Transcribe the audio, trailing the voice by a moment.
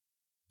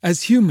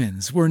As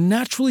humans, we're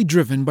naturally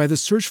driven by the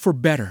search for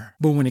better.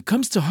 But when it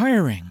comes to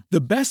hiring,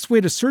 the best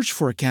way to search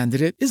for a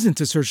candidate isn't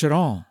to search at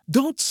all.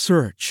 Don't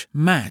search,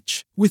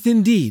 match with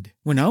Indeed.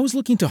 When I was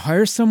looking to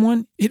hire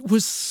someone, it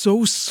was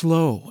so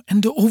slow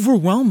and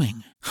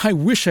overwhelming. I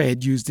wish I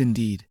had used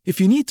Indeed.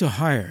 If you need to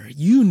hire,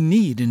 you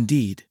need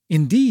Indeed.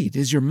 Indeed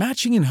is your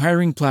matching and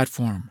hiring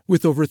platform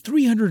with over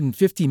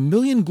 350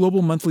 million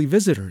global monthly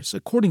visitors,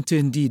 according to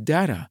Indeed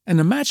data, and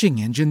a matching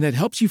engine that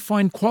helps you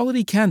find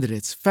quality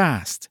candidates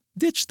fast.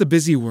 Ditch the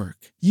busy work.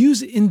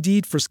 Use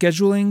Indeed for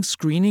scheduling,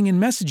 screening,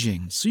 and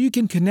messaging so you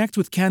can connect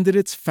with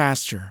candidates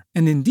faster.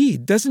 And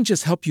Indeed doesn't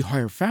just help you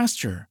hire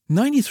faster.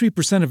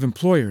 93% of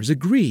employers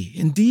agree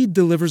Indeed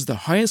delivers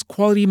the highest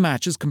quality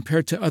matches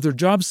compared to other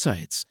job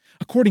sites,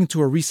 according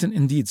to a recent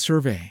Indeed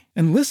survey.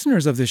 And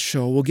listeners of this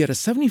show will get a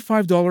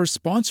 $75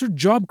 sponsored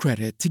job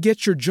credit to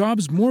get your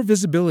jobs more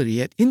visibility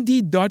at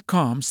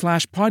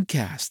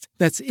Indeed.com/podcast.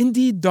 That's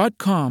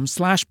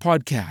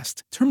Indeed.com/podcast.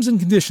 Terms and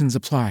conditions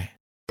apply.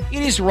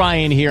 It is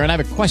Ryan here, and I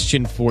have a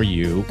question for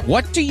you.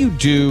 What do you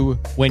do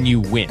when you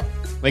win?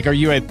 Like, are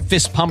you a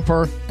fist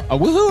pumper, a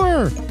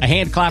woo-hooer, a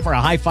hand clapper, a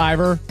high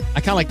fiver?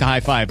 I kind of like the high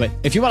five, but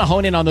if you want to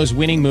hone in on those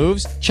winning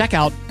moves, check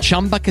out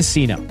Chumba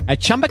Casino. At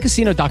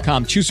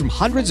ChumbaCasino.com, choose from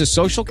hundreds of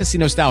social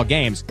casino-style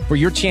games for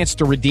your chance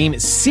to redeem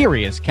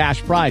serious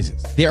cash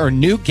prizes. There are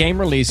new game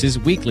releases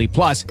weekly,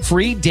 plus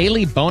free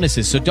daily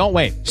bonuses, so don't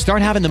wait.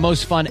 Start having the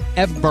most fun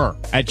ever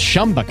at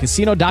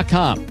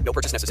ChumbaCasino.com. No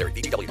purchase necessary.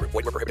 VGW Group.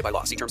 Void where prohibited by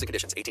law. See terms and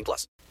conditions.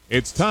 18+.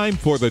 It's time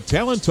for the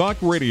Talent Talk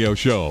Radio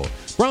Show,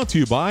 brought to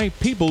you by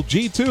People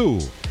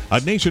G2,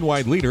 a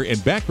nationwide leader in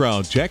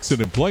background checks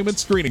and employment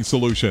screening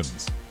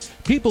solutions.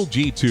 People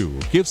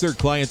G2 gives their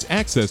clients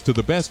access to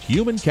the best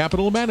human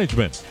capital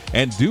management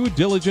and due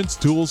diligence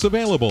tools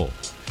available.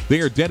 They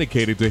are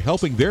dedicated to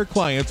helping their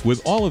clients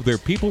with all of their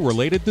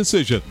people-related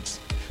decisions.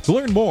 To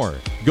learn more,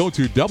 go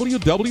to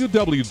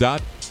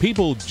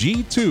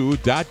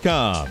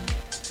www.peopleg2.com.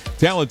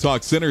 Talent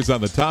Talk centers on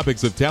the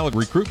topics of talent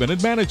recruitment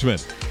and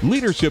management,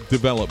 leadership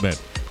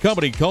development,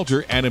 company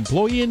culture, and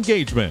employee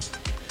engagement.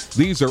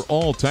 These are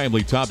all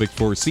timely topics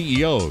for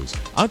CEOs,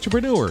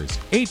 entrepreneurs,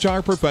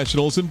 HR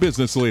professionals, and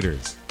business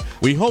leaders.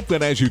 We hope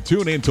that as you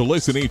tune in to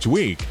listen each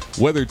week,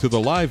 whether to the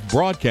live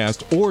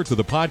broadcast or to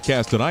the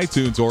podcast on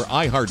iTunes or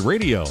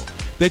iHeartRadio,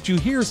 that you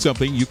hear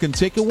something you can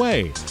take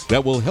away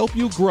that will help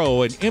you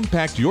grow and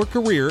impact your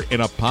career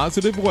in a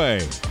positive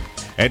way.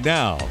 And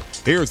now,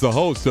 here's the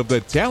host of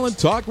the Talent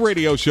Talk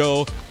Radio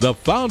Show, the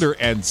founder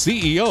and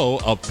CEO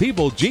of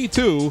People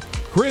G2,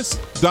 Chris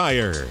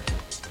Dyer.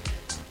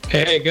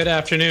 Hey, good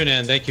afternoon,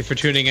 and thank you for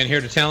tuning in here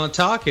to Talent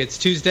Talk. It's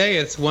Tuesday.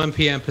 It's 1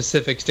 p.m.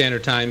 Pacific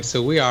Standard Time,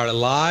 so we are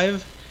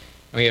live,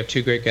 and we have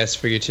two great guests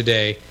for you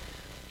today.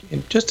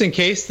 And just in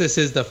case this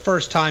is the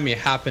first time you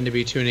happen to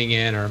be tuning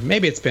in, or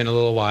maybe it's been a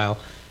little while,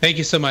 thank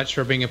you so much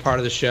for being a part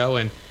of the show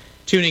and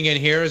tuning in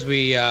here as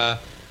we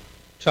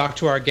talk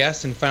to our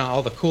guests and find out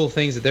all the cool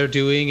things that they're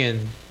doing and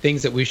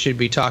things that we should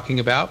be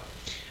talking about.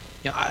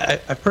 You know,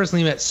 I've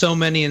personally met so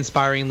many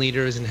inspiring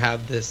leaders and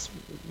have this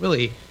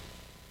really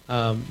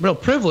real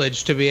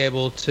privilege to be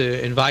able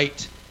to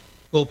invite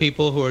cool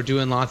people who are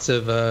doing lots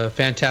of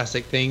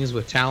fantastic things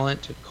with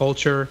talent,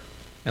 culture,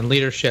 and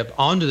leadership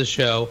onto the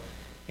show.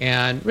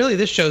 And really,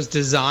 this show's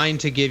designed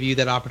to give you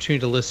that opportunity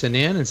to listen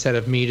in instead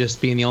of me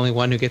just being the only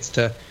one who gets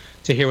to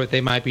hear what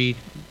they might be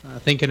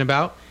thinking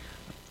about.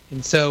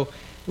 And so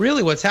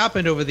really what's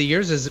happened over the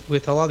years is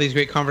with a lot of these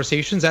great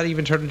conversations, that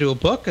even turned into a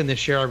book. And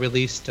this year I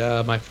released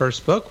my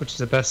first book, which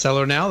is a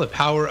bestseller now, The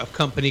Power of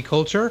Company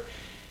Culture.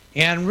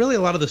 And really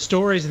a lot of the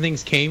stories and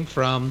things came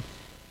from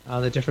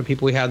the different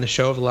people we had in the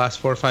show over the last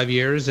 4 or 5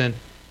 years, and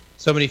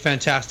so many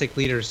fantastic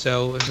leaders.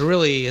 So it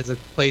really is a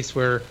place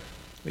where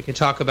we can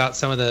talk about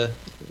some of the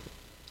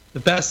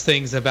best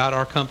things about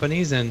our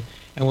companies and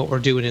what we're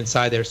doing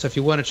inside there. So if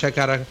you want to check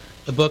out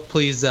the book,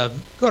 please go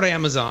to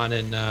Amazon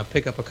and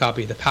pick up a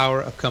copy, The Power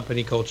of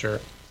Company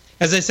Culture.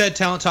 As I said,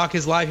 Talent Talk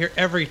is live here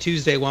every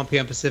Tuesday, 1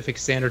 p.m. Pacific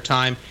Standard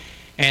Time,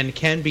 and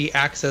can be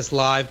accessed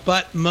live.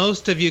 But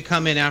most of you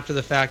come in after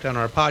the fact on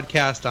our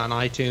podcast, on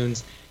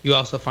iTunes. You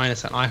also find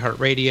us on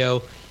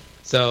iHeartRadio.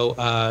 So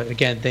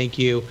again, thank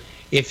you.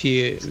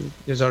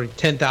 There's already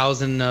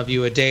 10,000 of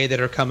you a day that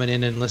are coming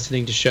in and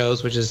listening to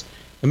shows, which is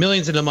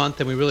millions in a month,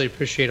 and we really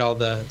appreciate all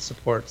the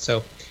support.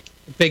 So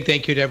a big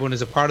thank you to everyone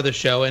who's a part of the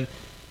show. And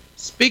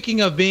speaking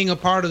of being a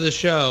part of the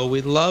show,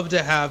 we'd love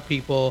to have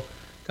people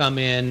come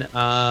in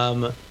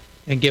and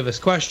give us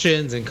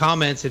questions and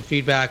comments and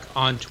feedback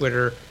on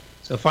Twitter.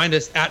 So find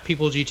us at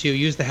PeopleG2,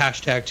 use the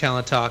hashtag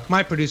Talent Talk.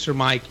 My producer,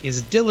 Mike,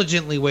 is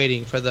diligently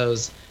waiting for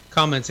those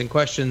comments and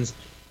questions,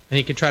 and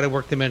he can try to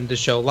work them into the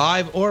show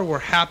live, or we're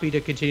happy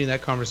to continue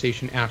that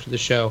conversation after the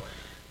show.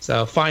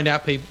 So find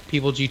out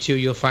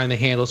PeopleG2. You'll find the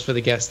handles for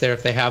the guests there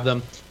if they have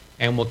them,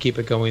 and we'll keep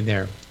it going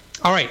there.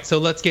 All right, so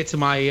let's get to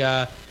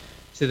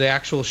to the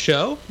actual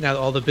show now that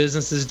all the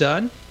business is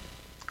done.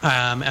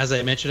 As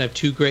I mentioned, I have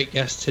two great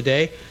guests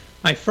today.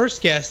 My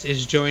first guest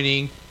is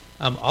joining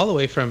all the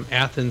way from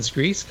Athens,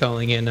 Greece,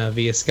 calling in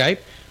via Skype.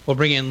 we'll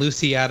bring in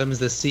Lucy Adams,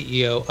 the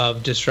CEO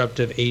of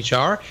Disruptive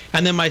HR.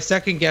 And then my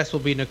second guest will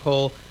be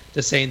Nicole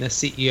Desain, the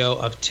CEO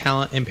of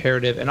Talent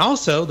Imperative, and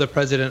also the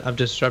president of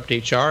Disrupt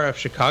HR of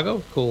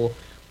Chicago, cool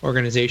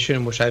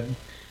organization, which I've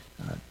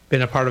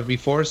been a part of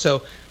before.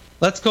 So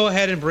let's go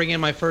ahead and bring in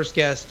my first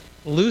guest.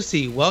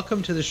 Lucy,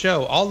 welcome to the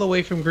show, all the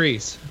way from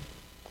Greece.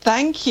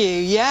 Thank you.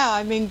 Yeah,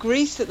 I'm in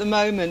Greece at the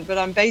moment, but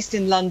I'm based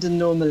in London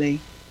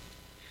normally.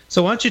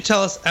 So why don't you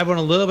tell us,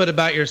 everyone, a little bit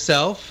about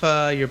yourself,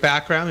 your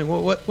background, and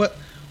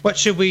what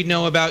should we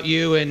know about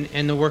you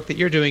and the work that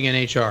you're doing in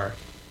HR?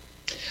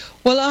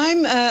 Well,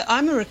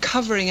 I'm a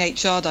recovering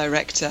HR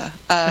director.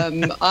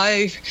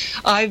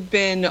 I've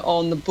been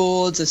on the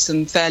boards of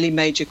some fairly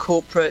major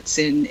corporates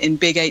in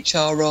big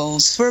HR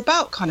roles for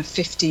about kind of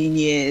 15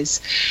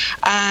 years.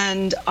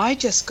 And I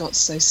just got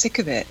so sick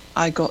of it.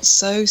 I got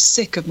so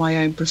sick of my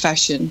own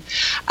profession.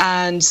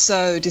 And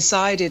so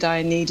decided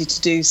I needed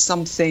to do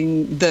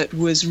something that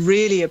was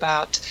really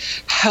about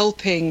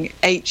helping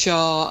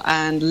HR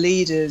and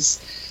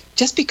leaders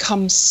just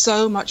become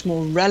so much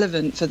more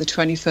relevant for the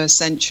 21st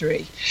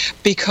century,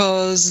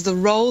 because the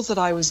role that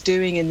I was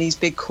doing in these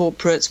big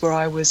corporates where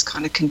I was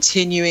kind of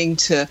continuing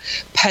to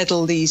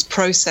peddle these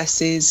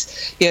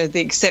processes, the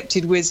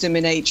accepted wisdom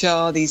in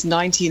HR, these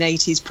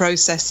 1980s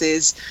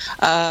processes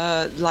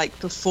like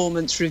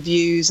performance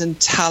reviews and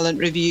talent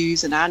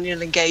reviews and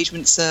annual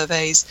engagement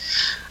surveys.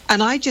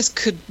 And I just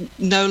could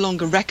no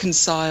longer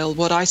reconcile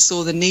what I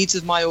saw the needs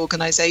of my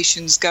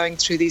organizations going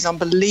through these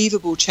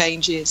unbelievable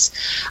changes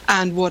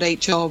and what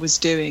HR was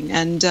doing.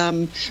 And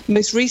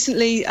most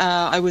recently,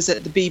 I was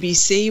at the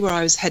BBC where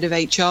I was head of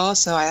HR.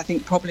 So I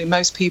think probably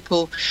most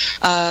people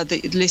that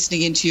are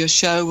listening into your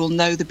show will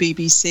know the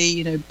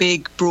BBC,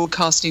 big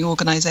broadcasting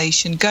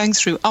organization going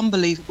through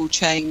unbelievable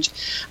change,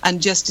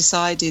 and just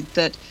decided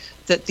that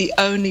the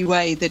only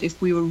way that if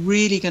we were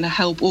really going to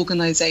help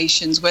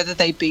organizations, whether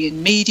they be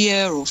in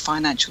media or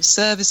financial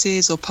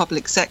services or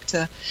public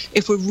sector,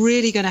 if we're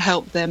really going to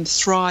help them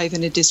thrive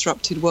in a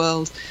disrupted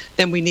world,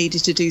 then we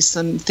needed to do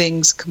some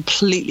things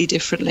completely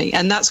differently.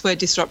 And that's where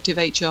Disruptive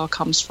HR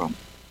comes from.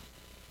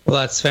 Well,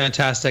 that's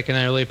fantastic. And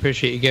I really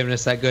appreciate you giving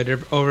us that good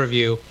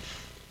overview.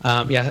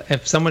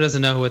 If someone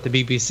doesn't know what the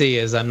BBC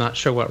is, I'm not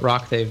sure what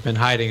rock they've been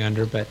hiding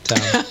under, but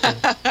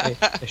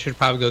I should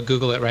probably go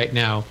Google it right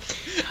now.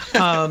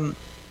 So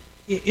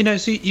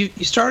you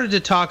started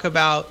to talk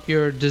about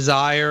your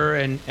desire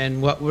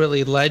and what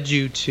really led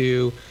you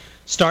to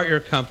start your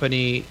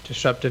company,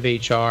 Disruptive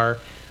HR.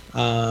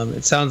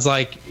 It sounds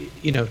like,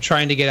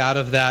 trying to get out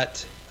of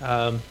that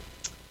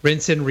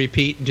rinse and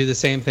repeat and do the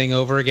same thing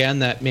over again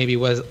that maybe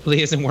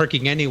really isn't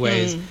working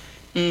anyways.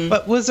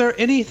 But was there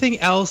anything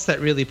else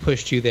that really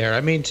pushed you there?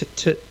 I mean,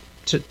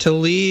 to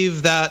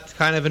leave that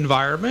kind of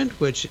environment,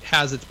 which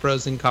has its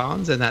pros and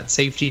cons, and that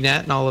safety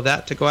net and all of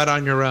that, to go out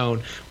on your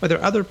own? Were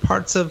there other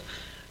parts of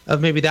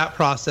maybe that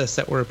process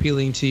that were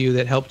appealing to you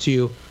that helped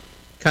you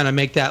kind of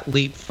make that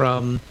leap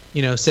from,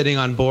 sitting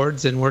on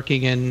boards and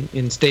working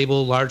in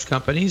stable, large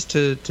companies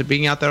to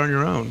being out there on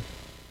your own?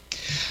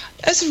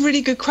 That's a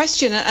really good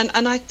question.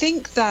 And I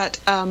think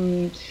that,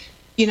 I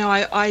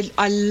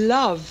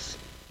love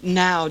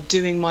now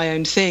doing my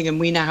own thing, and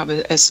we now have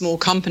a small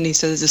company,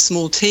 so there's a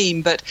small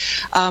team, but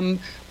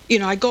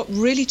I got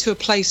really to a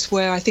place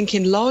where I think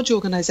in large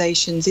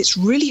organizations it's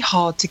really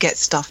hard to get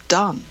stuff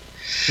done.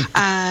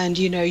 And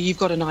you've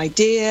got an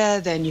idea,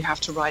 then you have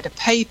to write a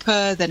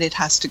paper, then it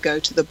has to go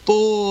to the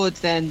board,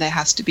 then there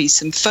has to be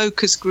some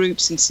focus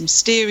groups and some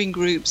steering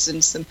groups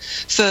and some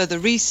further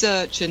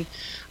research.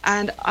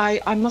 And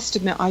I must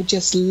admit, I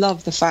just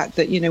love the fact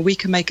that, we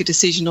can make a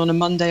decision on a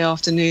Monday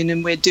afternoon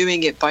and we're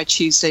doing it by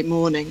Tuesday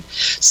morning.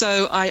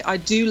 So I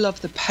do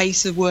love the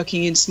pace of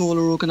working in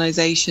smaller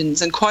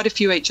organizations, and quite a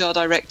few HR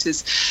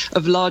directors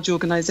of large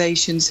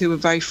organizations who are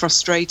very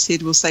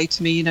frustrated will say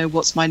to me,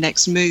 what's my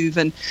next move?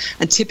 And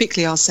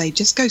typically I'll say,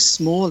 just go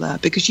smaller,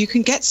 because you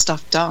can get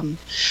stuff done.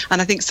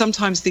 And I think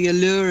sometimes the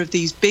allure of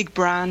these big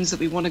brands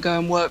that we want to go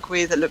and work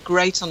with that look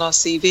great on our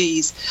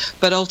CVs,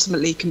 but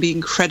ultimately can be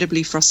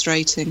incredibly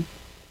frustrating.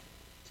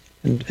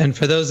 And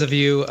for those of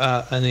you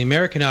in the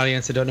American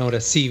audience that don't know what a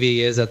CV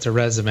is, that's a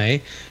resume,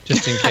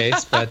 just in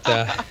case. But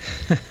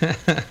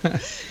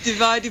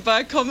divided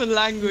by a common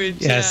language.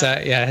 Yes,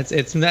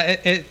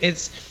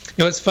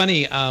 it's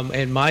funny.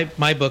 And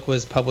my book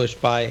was published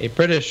by a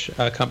British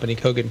company,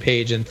 Kogan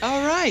Page, and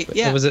all right,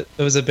 yeah,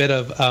 there was a bit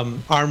of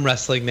arm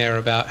wrestling there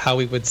about how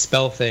we would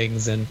spell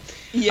things, and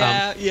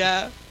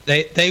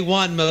they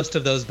won most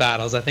of those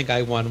battles. I think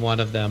I won one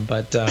of them,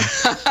 but.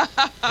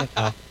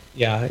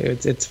 Yeah,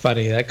 it's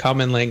funny, that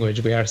common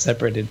language we are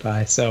separated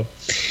by. So,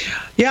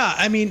 yeah,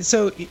 I mean,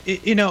 so,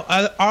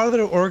 are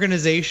there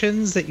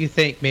organizations that you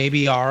think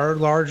maybe are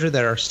larger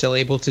that are still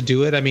able to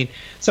do it? I mean,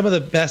 some of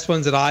the best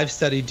ones that I've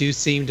studied do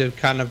seem to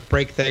kind of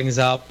break things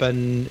up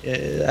and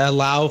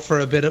allow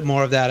for a bit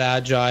more of that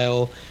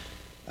agile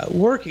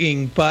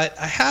working, but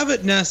I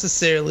haven't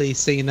necessarily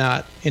seen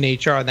that in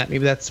HR, and that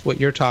maybe that's what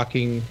you're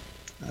talking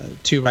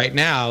to right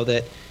now,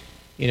 that,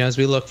 as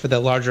we look for the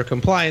larger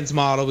compliance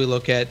model, we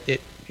look at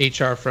it,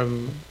 HR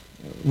from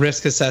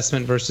risk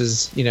assessment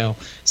versus,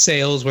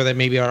 sales, where they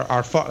maybe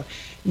are far,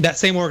 that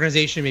same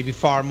organization may be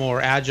far more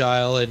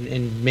agile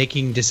in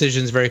making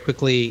decisions very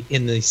quickly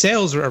in the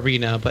sales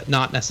arena, but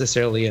not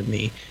necessarily in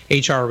the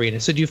HR arena.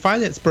 So do you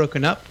find that it's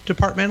broken up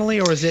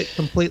departmentally, or is it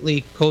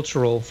completely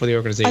cultural for the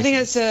organization? I think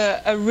that's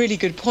a really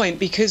good point,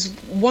 because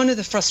one of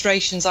the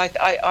frustrations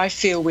I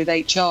feel with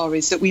HR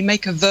is that we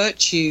make a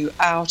virtue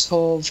out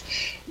of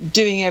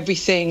doing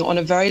everything on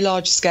a very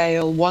large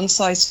scale, one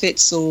size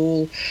fits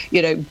all,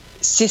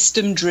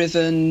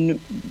 system-driven,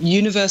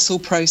 universal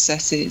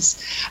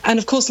processes. And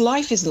of course,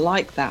 life isn't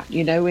like that.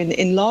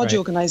 In large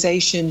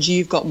organizations,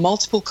 you've got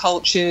multiple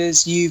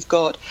cultures, you've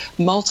got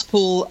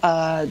multiple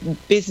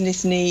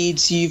business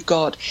needs, you've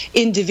got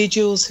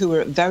individuals who are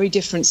at very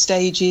different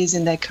stages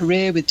in their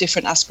career with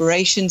different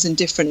aspirations and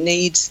different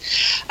needs.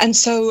 And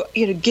so,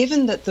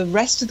 given that the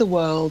rest of the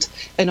world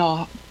in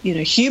our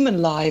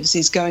human lives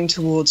is going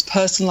towards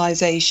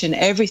personalization,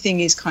 everything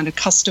is kind of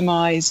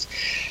customized,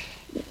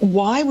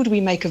 why would we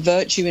make a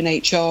virtue in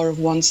HR of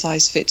one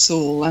size fits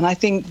all? And I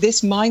think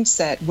this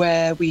mindset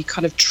where we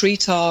kind of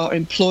treat our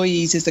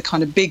employees as a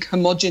kind of big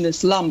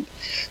homogenous lump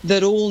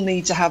that all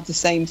need to have the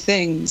same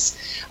things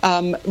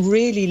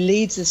really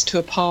leads us to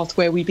a path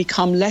where we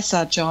become less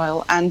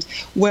agile. And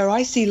where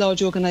I see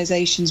large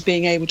organizations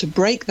being able to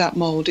break that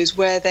mold is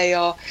where they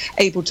are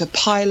able to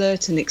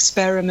pilot and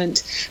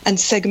experiment and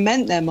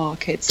segment their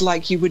markets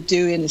like you would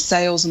do in a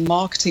sales and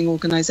marketing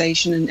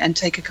organization, and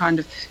take a kind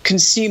of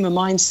consumer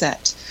mindset.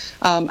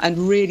 And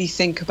really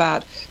think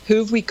about who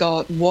have we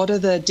got, what are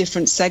the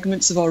different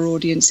segments of our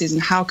audiences,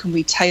 and how can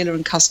we tailor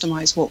and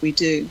customize what we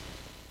do.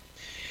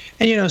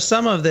 And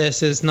some of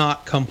this is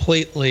not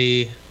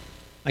completely,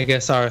 I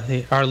guess,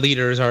 our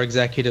leaders, our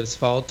executives'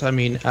 fault. I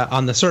mean,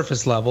 on the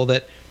surface level,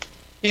 that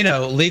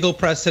legal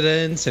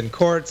precedents and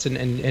courts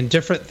and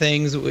different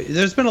things.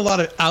 There's been a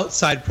lot of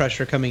outside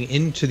pressure coming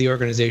into the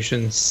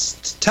organizations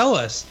to tell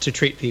us to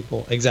treat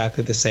people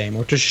exactly the same,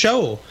 or to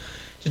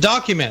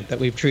document that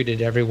we've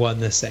treated everyone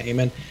the same.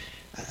 And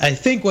I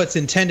think what's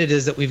intended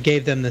is that we've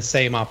gave them the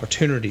same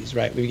opportunities,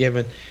 right? We've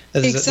given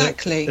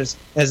exactly,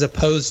 as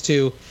opposed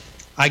to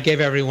I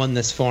gave everyone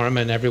this form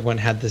and everyone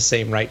had the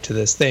same right to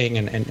this thing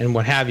and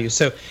what have you.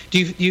 So do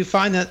you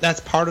find that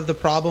that's part of the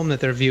problem, that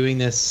they're viewing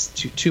this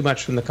too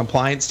much from the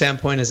compliance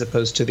standpoint as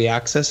opposed to the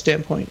access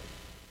standpoint?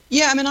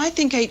 Yeah, I mean, I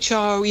think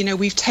HR,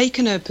 we've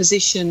taken a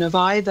position of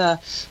either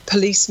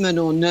policeman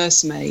or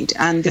nursemaid,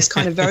 and this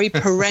kind of very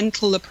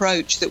parental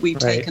approach that we've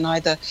taken,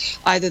 either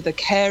the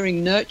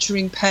caring,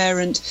 nurturing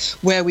parent,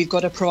 where we've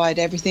got to provide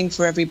everything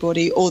for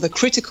everybody, or the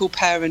critical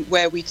parent,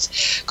 where we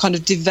kind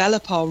of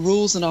develop our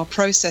rules and our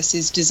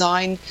processes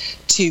designed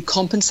to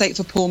compensate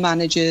for poor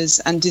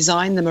managers and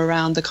design them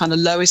around the kind of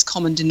lowest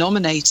common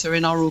denominator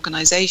in our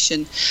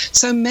organization.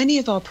 So many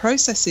of our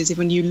processes,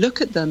 when you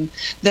look at them,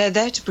 they're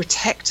there to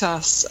protect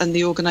us and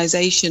the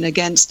organization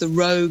against the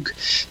rogue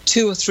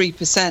 2 or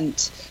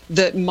 3%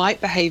 that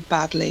might behave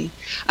badly.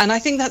 And I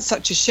think that's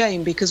such a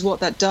shame, because what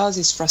that does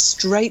is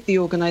frustrate the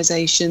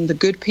organization, the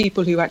good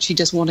people who actually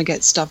just want to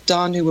get stuff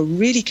done, who are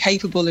really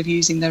capable of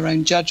using their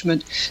own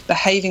judgment,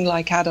 behaving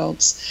like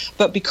adults.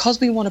 But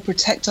because we want to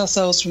protect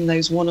ourselves from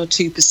those 1 or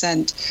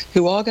 2%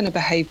 who are going to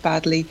behave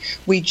badly,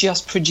 we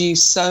just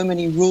produce so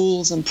many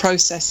rules and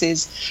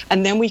processes,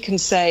 and then we can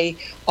say,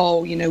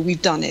 oh,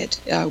 we've done it.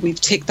 We've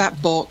ticked that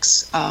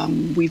box.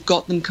 We've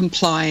got them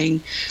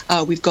complying.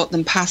 We've got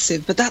them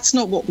passive. But that's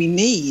not what we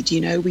need.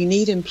 We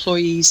need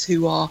employees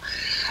who are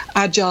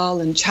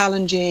agile and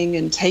challenging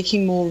and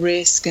taking more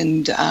risk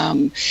and,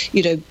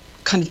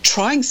 kind of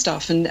trying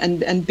stuff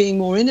and being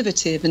more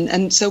innovative.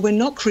 And so we're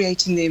not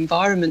creating the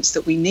environments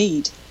that we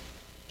need.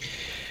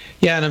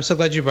 Yeah, and I'm so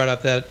glad you brought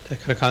up that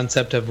kind of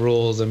concept of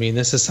rules. I mean,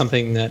 this is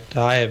something that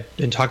I have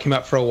been talking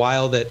about for a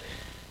while, that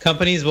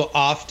companies will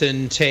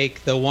often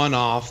take the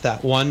one-off,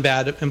 that one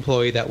bad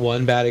employee, that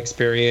one bad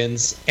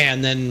experience,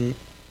 and then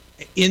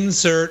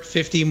insert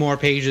 50 more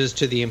pages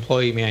to the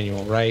employee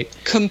manual, right?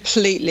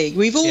 Completely.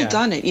 We've all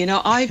done it.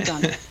 I've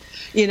done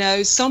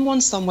it. Someone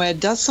somewhere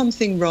does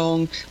something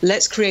wrong.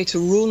 Let's create a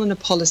rule and a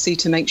policy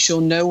to make sure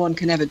no one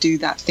can ever do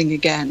that thing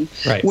again.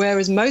 Right.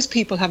 Whereas most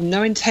people have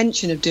no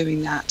intention of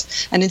doing that.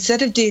 And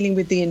instead of dealing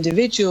with the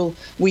individual,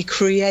 we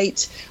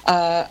create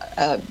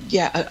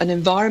an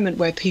environment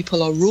where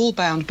people are rule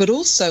bound, but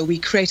also we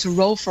create a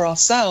role for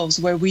ourselves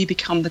where we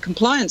become the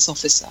compliance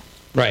officer.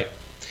 Right.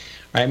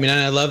 I mean, and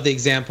I love the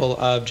example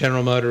of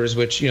General Motors,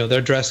 which, their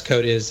dress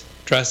code is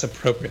dress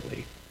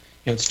appropriately.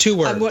 It's 2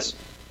 words.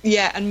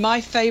 And my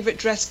favorite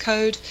dress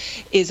code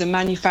is a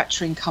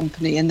manufacturing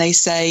company, and they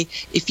say,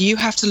 if you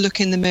have to look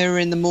in the mirror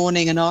in the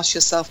morning and ask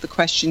yourself the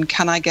question,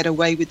 can I get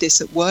away with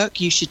this at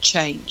work? You should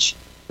change.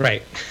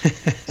 Right.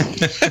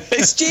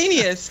 It's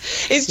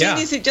genius. It's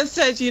genius. It just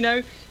says, you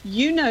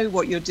know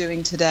what you're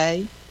doing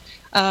today.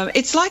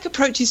 It's like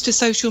approaches to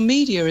social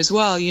media as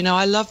well.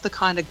 I love the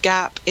kind of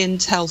Gap,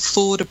 Intel,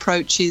 Ford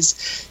approaches.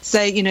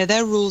 Say,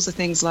 their rules are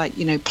things like,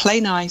 play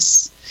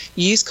nice,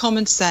 use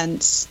common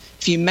sense,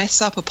 If you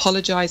mess up,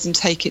 apologize and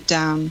take it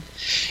down,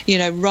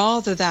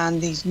 rather than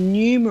these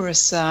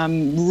numerous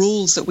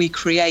rules that we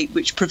create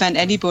which prevent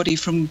anybody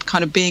from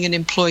kind of being an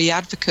employee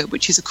advocate,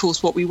 which is, of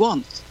course, what we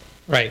want.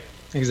 Right,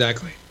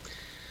 exactly.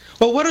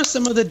 Well, what are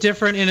some of the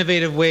different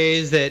innovative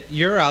ways that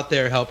you're out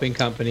there helping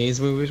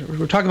companies?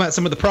 We're talking about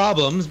some of the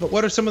problems, but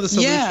what are some of the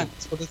solutions? Yeah.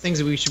 What are the things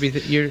that we should be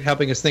you're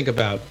helping us think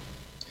about?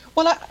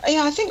 Well,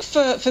 I think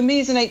for me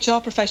as an HR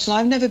professional,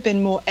 I've never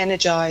been more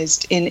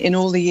energized in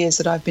all the years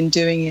that I've been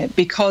doing it,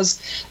 because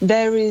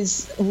there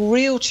is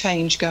real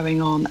change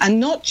going on, and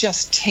not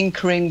just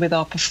tinkering with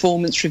our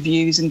performance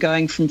reviews and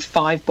going from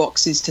 5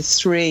 boxes to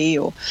 3,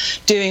 or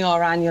doing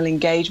our annual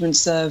engagement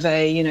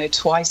survey,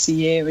 twice a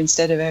year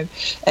instead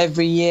of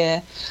every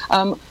year.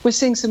 We're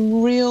seeing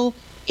some real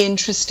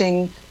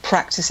interesting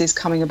practices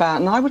coming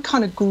about, and I would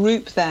kind of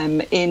group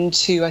them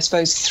into, I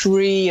suppose,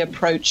 3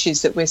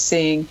 approaches that we're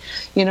seeing.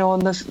 On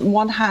the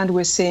one hand,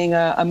 we're seeing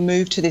a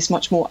move to this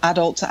much more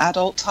adult to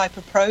adult type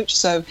approach.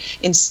 So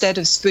instead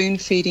of spoon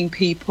feeding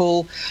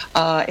people,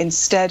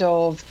 instead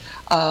of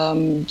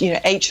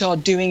HR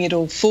doing it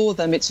all for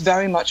them, it's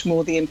very much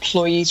more the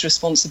employee's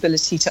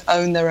responsibility to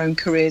own their own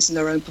careers and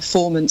their own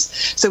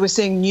performance. So we're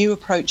seeing new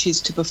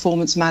approaches to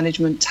performance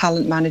management,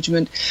 talent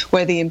management,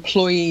 where the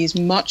employee is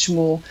much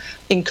more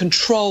in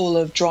control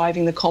of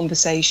driving the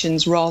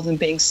conversations rather than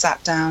being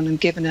sat down and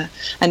given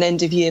an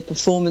end-of-year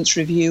performance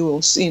review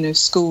or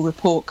school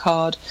report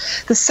card.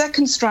 The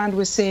second strand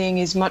we're seeing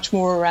is much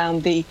more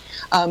around the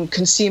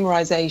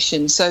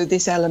consumerization. So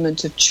this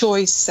element of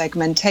choice,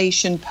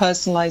 segmentation,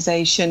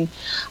 personalization.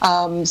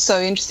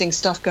 So interesting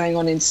stuff going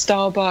on in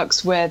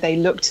Starbucks, where they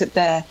looked at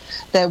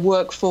their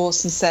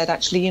workforce and said,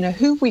 actually,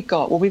 who have we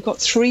got? Well, we've got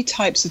 3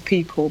 types of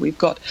people. We've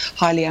got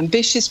highly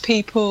ambitious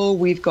people.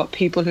 We've got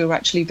people who are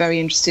actually very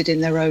interested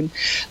in their own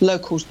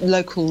local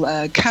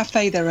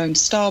cafe, their own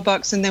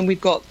Starbucks. And then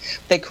we've got,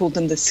 they called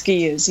them the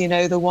skiers,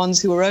 the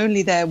ones who are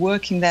only there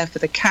working there for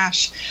the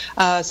cash,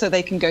 so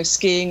they can go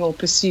skiing or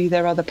pursue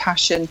their other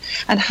passion.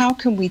 And how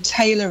can we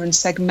tailor and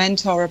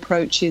segment our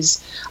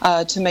approaches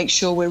to make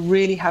sure we're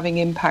really having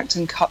impact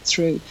and cut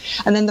through?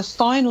 And then the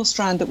final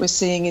strand that we're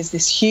seeing is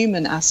this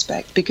human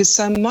aspect, because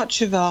so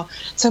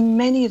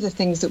many of the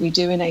things that we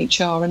do in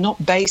HR are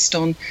not based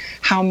on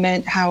how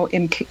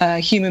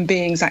human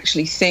beings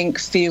actually think,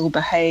 feel,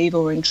 behave,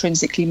 or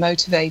intrinsically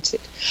motivated.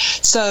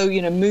 So,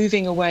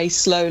 moving away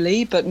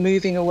slowly, but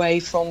moving away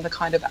from the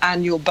kind of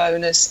annual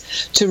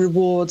bonus to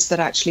rewards that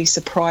actually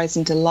surprise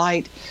and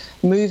delight,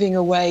 moving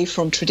away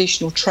from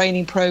traditional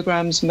training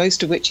programs,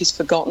 most of which is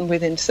forgotten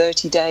within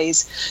 30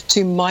 days,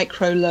 to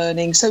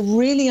micro-learning. So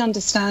really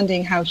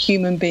understanding how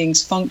human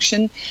beings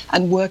function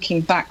and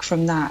working back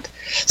from that.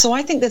 So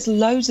I think there's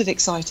loads of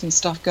exciting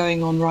stuff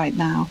going on right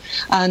now.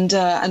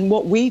 And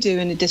what we do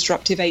in a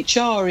Disruptive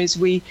HR is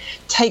we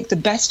take the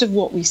best of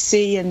what we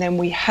see, and then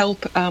we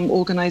help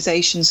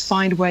organizations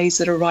find ways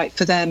that are right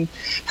for them,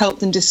 help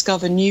them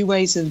discover new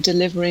ways of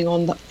delivering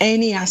on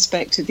any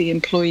aspect of the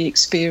employee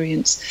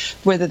experience,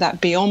 whether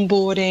that be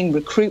onboarding,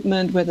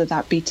 recruitment, whether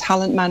that be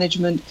talent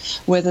management,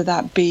 whether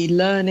that be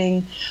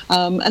learning.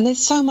 And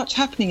there's so much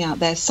happening out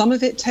there, some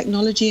of it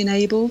technology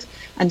enabled,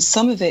 and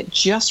some of it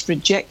just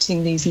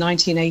rejecting these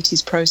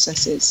 1980s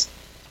processes.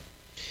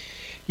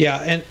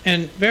 Yeah,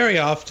 and very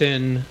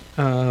often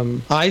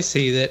I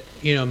see that,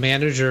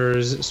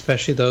 managers,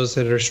 especially those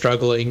that are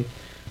struggling,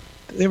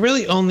 they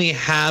really only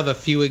have a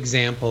few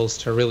examples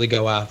to really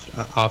go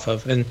off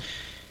of. And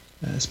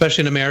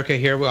especially in America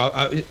here,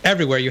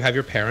 everywhere you have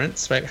your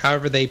parents, right?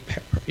 However they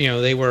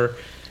were,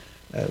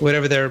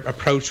 whatever their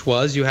approach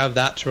was, you have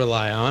that to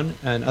rely on,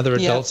 and other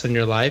adults in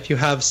your life. You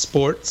have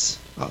sports.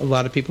 A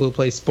lot of people who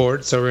play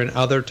sports are in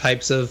other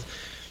types of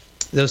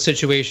those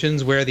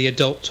situations where the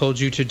adult told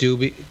you to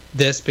do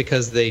this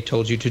because they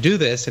told you to do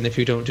this, and if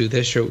you don't do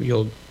this,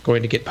 you're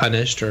going to get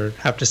punished or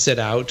have to sit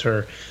out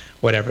or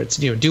whatever. It's,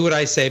 do what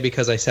I say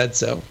because I said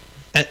so.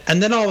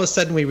 And then all of a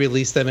sudden we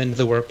release them into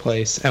the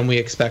workplace and we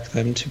expect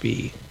them to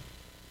be,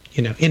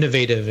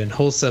 innovative and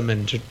wholesome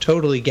and to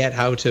totally get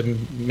how to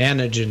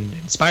manage and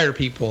inspire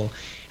people.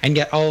 And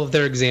yet all of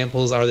their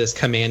examples are this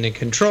command and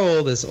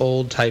control, this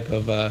old type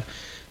of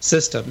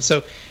system.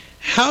 So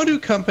how do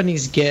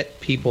companies get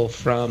people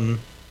from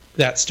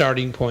that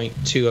starting point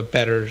to a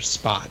better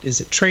spot?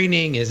 Is it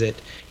training? Is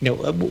it,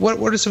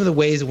 what are some of the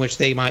ways in which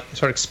they might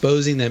start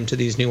exposing them to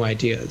these new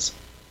ideas?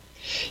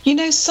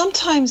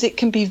 Sometimes it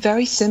can be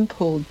very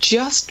simple.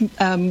 Just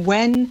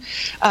when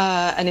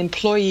an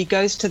employee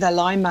goes to their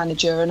line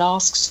manager and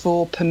asks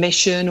for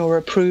permission or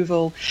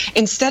approval,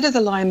 instead of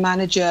the line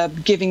manager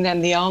giving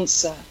them the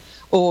answer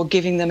or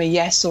giving them a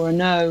yes or a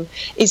no,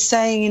 is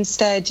saying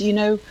instead,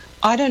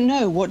 I don't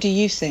know, what do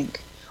you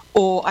think?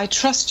 Or I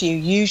trust you,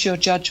 use your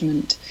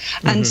judgment.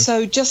 And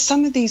so just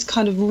some of these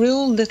kind of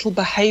real little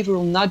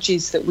behavioral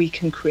nudges that we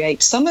can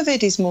create. Some of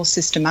it is more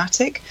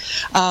systematic.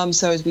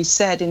 So as we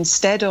said,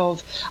 instead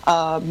of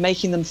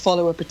making them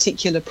follow a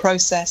particular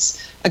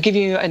process, I'll give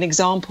you an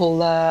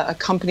example, a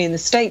company in the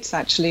States,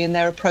 actually, in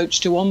their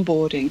approach to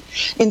onboarding.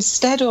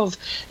 Instead of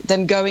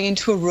them going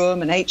into a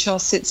room and HR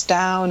sits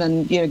down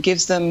and,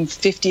 gives them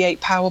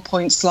 58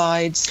 PowerPoint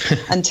slides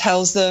and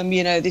tells them,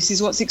 this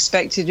is what's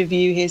expected of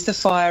you, here's the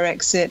fire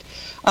exit.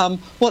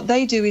 What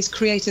they do is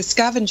create a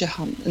scavenger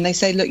hunt, and they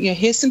say, look,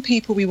 here's some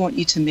people we want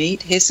you to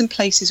meet, here's some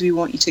places we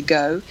want you to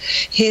go,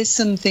 here's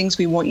some things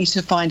we want you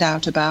to find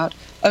out about.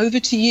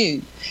 Over to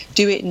you.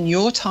 Do it in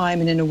your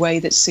time and in a way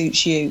that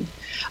suits you.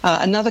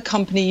 Another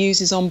company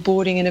uses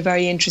onboarding in a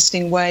very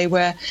interesting way,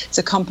 where it's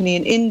a company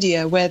in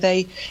India where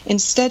they,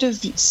 instead of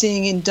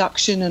seeing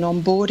induction and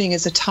onboarding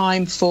as a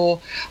time for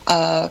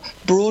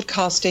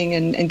broadcasting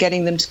and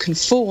getting them to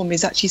conform,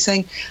 is actually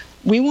saying,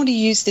 we want to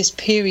use this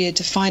period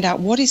to find out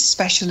what is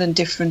special and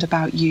different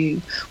about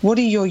you. What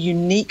are your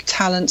unique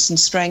talents and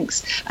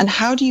strengths? And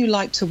how do you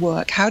like to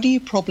work? How do you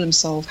problem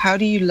solve? How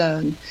do you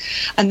learn?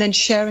 And then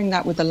sharing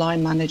that with the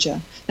line manager.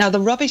 Now, the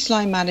rubbish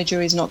line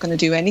manager is not going to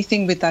do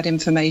anything with that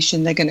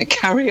information. They're going to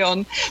carry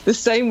on the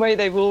same way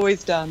they've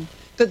always done.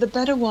 But the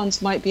better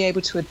ones might be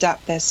able to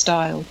adapt their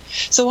style.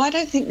 So I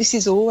don't think this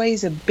is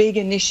always a big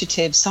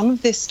initiative. Some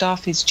of this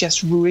stuff is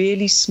just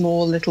really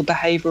small little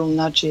behavioral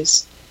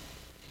nudges.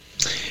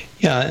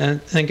 Yeah,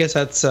 and I guess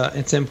that's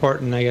it's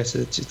important. I guess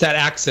it's that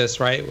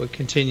access, right? With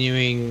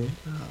continuing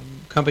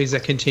companies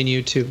that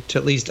continue to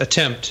at least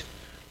attempt,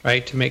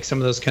 right, to make some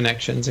of those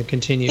connections and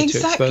continue to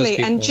expose people.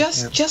 Exactly, and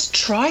just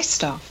try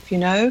stuff.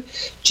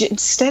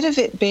 Instead of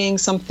it being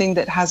something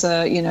that has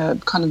a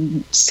kind of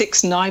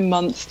 6-9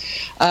 month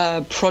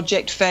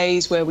project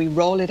phase where we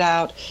roll it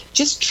out.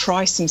 Just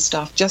try some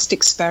stuff. Just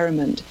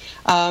experiment.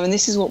 And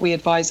this is what we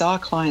advise our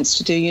clients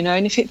to do,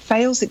 and if it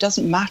fails, it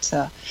doesn't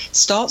matter.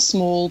 Start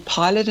small,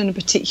 pilot in a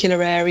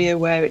particular area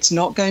where it's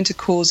not going to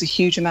cause a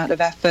huge amount of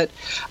effort.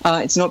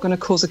 It's not going to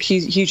cause a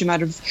huge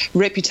amount of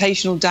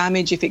reputational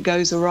damage if it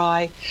goes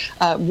awry.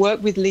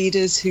 Work with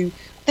leaders who,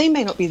 they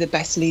may not be the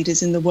best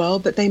leaders in the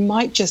world, but they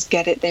might just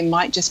get it. They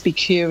might just be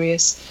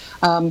curious,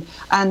 and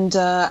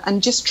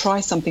just try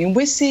something. And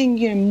we're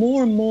seeing,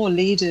 more and more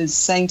leaders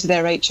saying to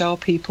their HR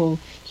people,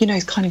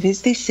 kind of,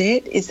 is this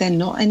it? Is there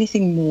not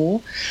anything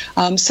more?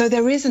 So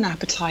there is an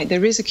appetite,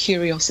 there is a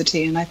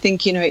curiosity, and I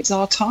think, it's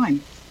our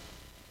time.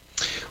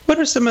 What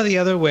are some of the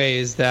other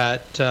ways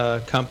that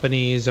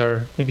companies,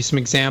 or maybe some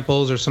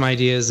examples or some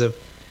ideas of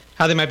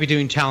how they might be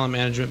doing talent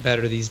management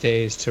better these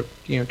days to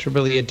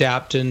really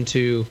adapt and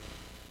to,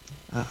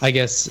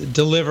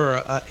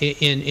 deliver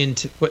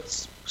into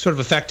what's sort of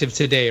effective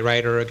today,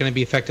 right, or are going to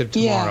be effective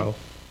tomorrow? Yeah.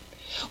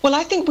 Well,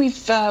 I think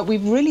we've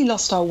really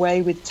lost our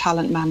way with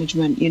talent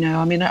management.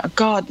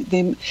 God,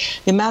 the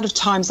amount of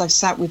times I've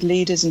sat with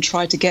leaders and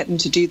tried to get them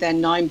to do their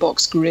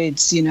 9-box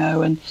grids,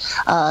 and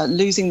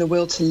losing the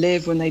will to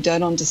live when they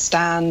don't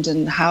understand,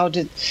 and how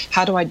do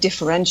I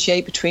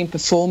differentiate between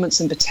performance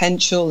and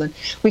potential? And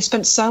we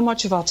spent so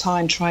much of our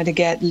time trying to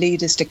get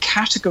leaders to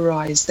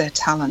categorize their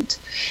talent,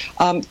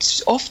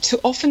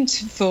 often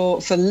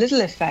for little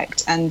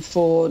effect and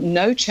for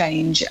no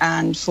change,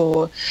 and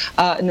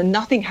and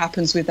nothing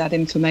happens with that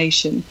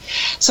information.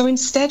 So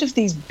instead of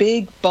these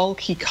big,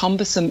 bulky,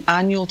 cumbersome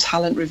annual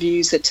talent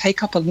reviews that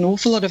take up an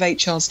awful lot of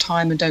HR's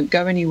time and don't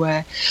go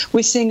anywhere,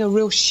 we're seeing a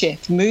real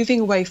shift, moving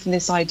away from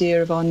this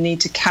idea of our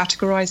need to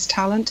categorize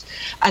talent,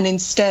 and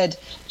instead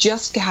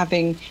just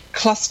having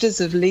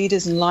clusters of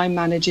leaders and line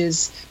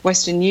managers.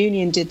 Western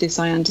Union did this,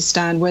 I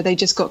understand, where they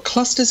just got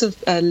clusters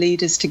of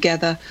leaders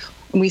together,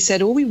 and we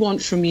said, all we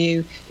want from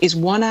you is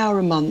 1 hour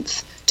a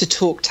month to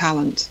talk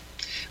talent.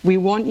 We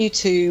want you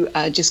to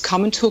just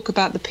come and talk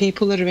about the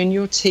people that are in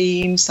your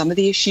team, some of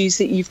the issues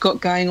that you've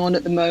got going on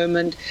at the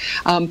moment.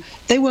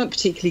 They weren't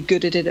particularly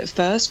good at it at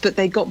first, but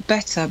they got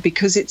better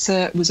because it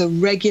was a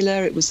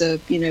regular, it was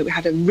it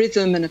had a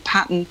rhythm and a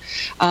pattern,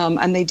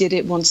 and they did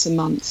it once a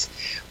month.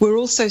 We're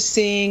also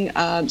seeing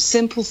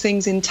simple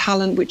things in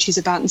talent, which is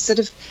about, instead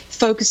of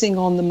focusing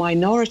on the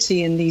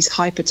minority in these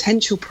high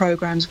potential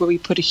programs where we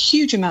put a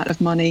huge amount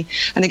of money,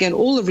 and again,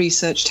 all the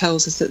research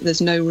tells us that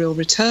there's no real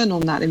return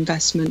on that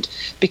investment,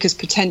 because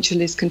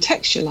potential is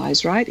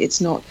contextualized, right?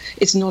 It's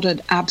not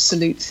an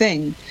absolute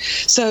thing.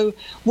 So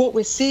what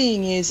we're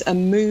seeing is a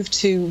move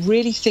to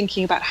really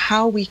thinking about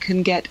how we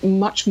can get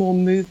much more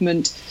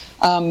movement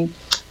on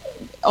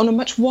a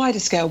much wider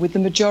scale with the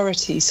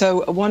majority.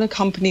 So one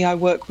company I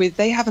work with,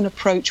 they have an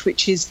approach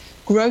which is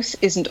growth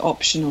isn't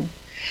optional.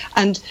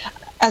 And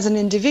as an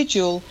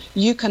individual,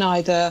 you can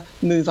either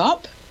move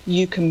up,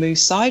 you can move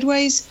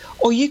sideways,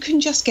 or you can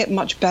just get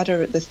much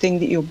better at the thing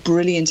that you're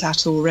brilliant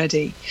at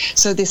already.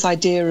 So this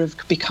idea of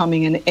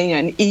becoming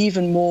an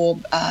even more,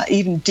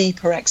 even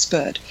deeper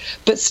expert,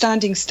 but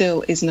standing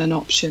still isn't an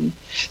option.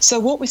 So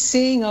what we're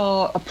seeing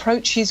are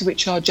approaches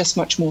which are just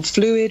much more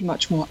fluid,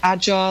 much more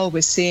agile.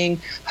 We're seeing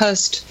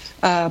Hearst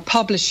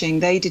Publishing,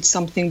 they did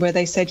something where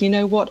they said, you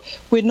know what,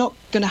 we're not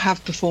going to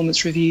have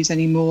performance reviews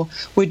anymore.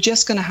 We're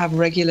just going to have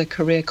regular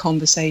career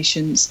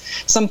conversations.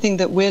 Something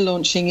that we're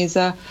launching is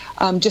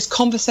just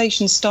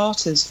conversation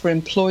starters for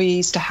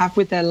employees to have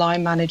with their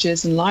line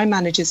managers and line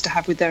managers to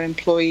have with their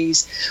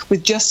employees,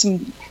 with just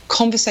some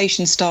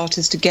conversation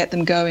starters to get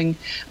them going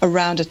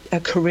around a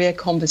career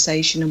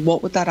conversation and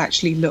what would that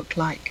actually look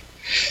like.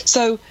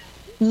 So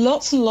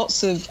lots and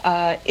lots of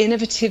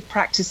innovative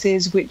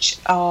practices which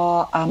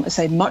are, I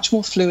say, much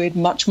more fluid,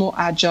 much more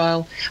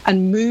agile,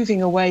 and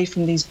moving away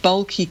from these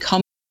bulky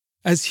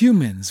As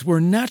humans, we're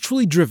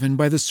naturally driven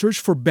by the search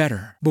for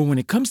better. But when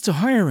it comes to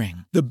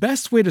hiring, the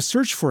best way to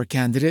search for a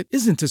candidate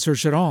isn't to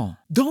search at all.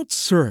 Don't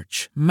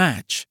search,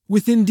 match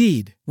with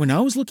Indeed. When I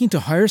was looking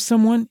to hire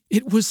someone,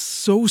 it was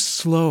so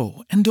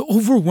slow and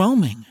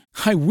overwhelming.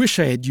 I wish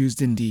I had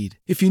used Indeed.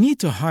 If you need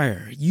to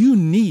hire, you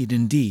need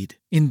Indeed.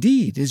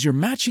 Indeed is your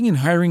matching and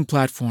hiring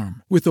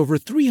platform with over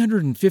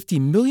 350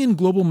 million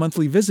global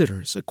monthly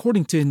visitors,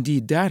 according to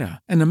Indeed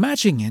data, and a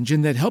matching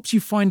engine that helps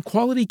you find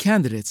quality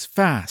candidates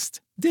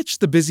fast. Ditch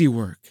the busy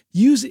work.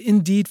 Use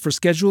Indeed for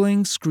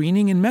scheduling,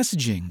 screening, and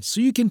messaging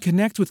so you can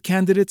connect with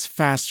candidates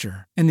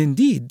faster. And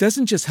Indeed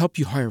doesn't just help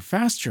you hire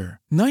faster.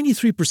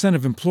 93%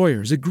 of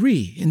employers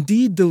agree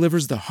Indeed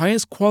delivers the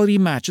highest quality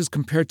matches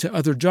compared to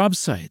other job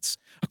sites,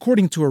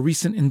 according to a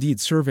recent Indeed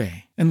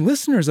survey. And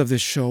listeners of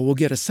this show will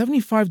get a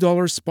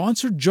 $75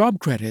 sponsored job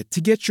credit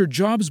to get your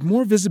jobs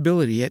more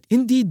visibility at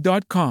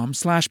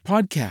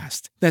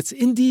Indeed.com/podcast. That's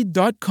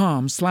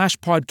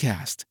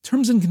Indeed.com/podcast.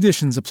 Terms and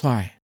conditions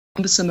apply.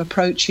 Some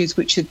approaches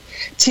which had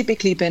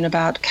typically been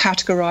about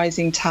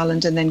categorizing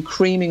talent and then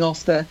creaming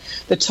off the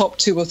top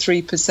 2 or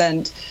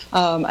 3%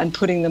 and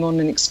putting them on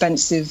an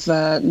expensive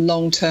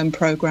long-term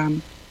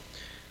program.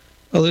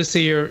 Well,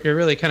 Lucy, you're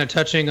really kind of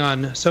touching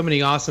on so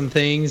many awesome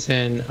things,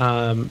 and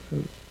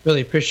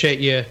really appreciate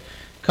you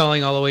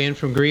calling all the way in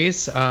from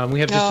Greece. We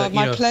have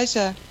just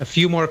pleasure. A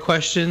few more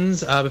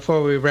questions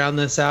before we round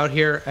this out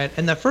here.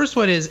 And the first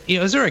one is,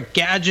 is there a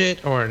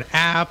gadget or an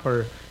app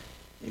or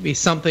maybe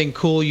something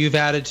cool you've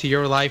added to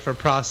your life or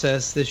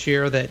process this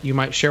year that you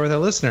might share with our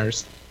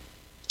listeners?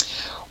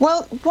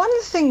 Well, one of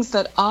the things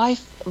that I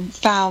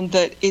found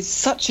that is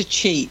such a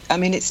cheat, I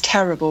mean, it's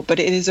terrible, but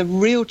it is a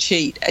real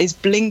cheat, is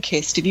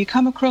Blinkist. Have you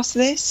come across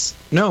this?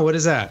 No, what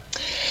is that?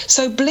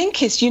 So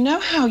Blinkist, you know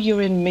how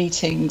you're in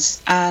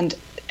meetings and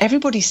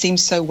everybody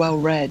seems so well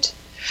read.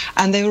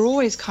 And they were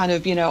always kind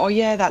of,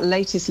 that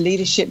latest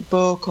leadership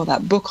book or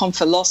that book on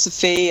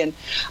philosophy. And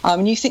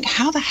you think,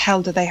 how the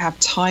hell do they have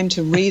time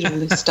to read all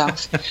this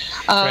stuff?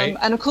 Right.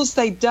 And of course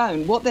they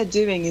don't. What they're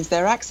doing is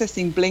they're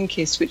accessing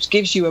Blinkist, which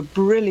gives you a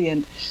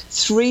brilliant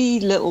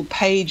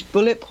 3-little-page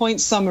bullet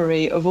point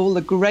summary of all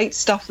the great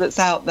stuff that's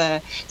out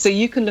there. So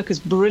you can look as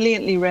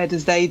brilliantly read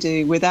as they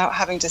do without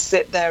having to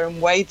sit there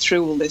and wade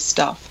through all this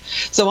stuff.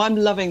 So I'm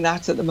loving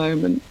that at the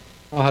moment.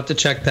 I'll have to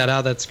check that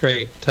out. That's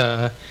great.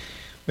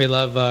 We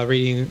love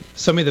reading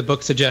so many of the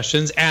book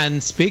suggestions.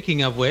 And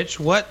speaking of which,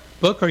 what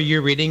book are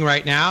you reading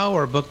right now,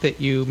 or a book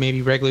that you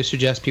maybe regularly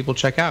suggest people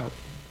check out?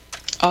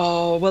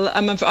 Oh, well,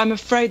 I'm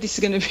afraid this is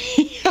going to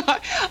be...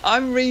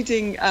 I'm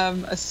reading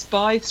a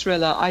spy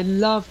thriller. I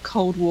love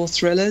Cold War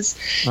thrillers.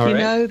 All right.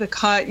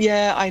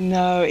 I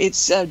know.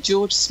 It's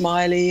George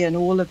Smiley and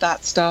all of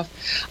that stuff,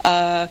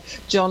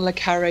 John le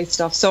Carré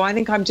stuff. So I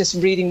think I'm just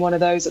reading one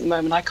of those at the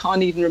moment. I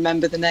can't even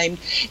remember the name.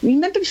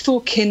 Remember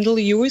before Kindle,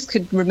 you always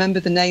could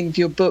remember the name of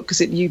your book because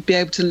you'd be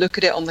able to look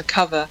at it on the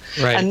cover.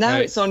 Right, and now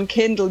right. It's on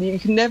Kindle. You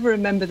can never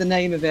remember the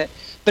name of it.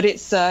 But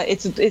it's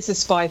a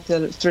spy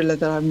thriller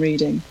that I'm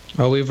reading.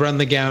 Well, we've run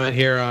the gamut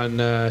here on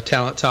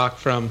Talent Talk,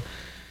 from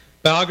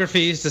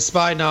biographies to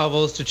spy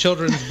novels to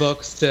children's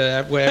books to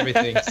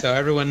everything. So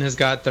everyone has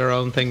got their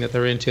own thing that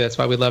they're into. That's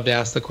why we love to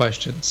ask the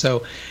question.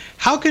 So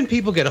how can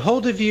people get a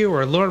hold of you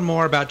or learn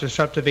more about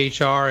Disruptive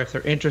HR if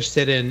they're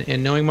interested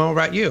in knowing more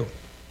about you?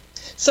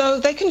 So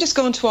they can just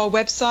go onto our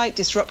website,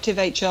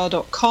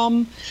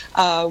 disruptivehr.com.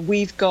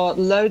 We've got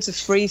loads of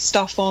free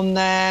stuff on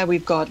there.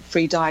 We've got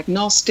free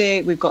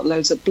diagnostic. We've got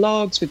loads of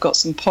blogs. We've got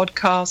some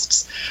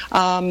podcasts.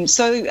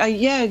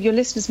 Your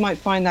listeners might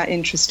find that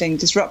interesting,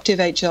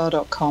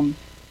 disruptivehr.com.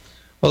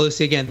 Well,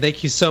 Lucy, again,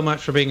 thank you so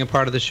much for being a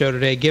part of the show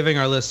today, giving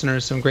our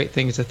listeners some great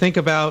things to think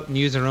about and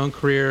use in their own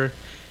career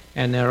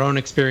and their own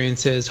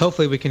experiences.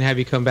 Hopefully we can have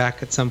you come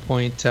back at some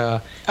point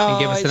and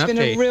give us an update. It's been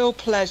a real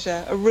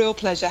pleasure.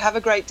 Have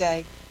a great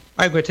day.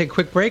 All right, we're going to take a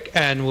quick break,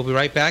 and we'll be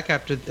right back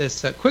after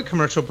this quick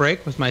commercial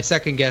break with my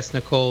second guest,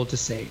 Nicole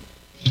Desane.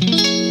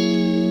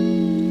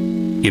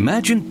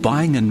 Imagine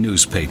buying a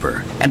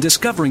newspaper and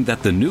discovering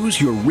that the news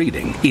you're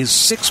reading is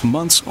 6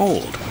 months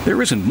old.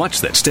 There isn't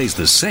much that stays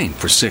the same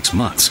for 6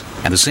 months,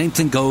 and the same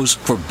thing goes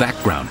for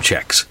background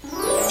checks.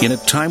 In a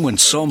time when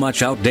so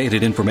much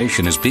outdated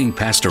information is being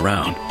passed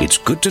around, it's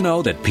good to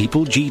know that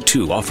People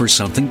G2 offers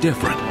something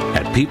different.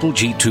 At People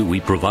G2, we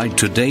provide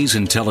today's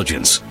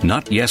intelligence,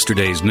 not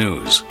yesterday's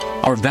news.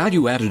 Our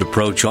value-added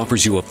approach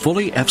offers you a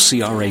fully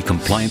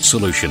FCRA-compliant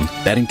solution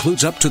that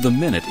includes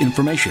up-to-the-minute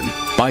information.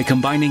 By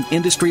combining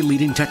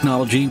industry-leading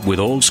technology with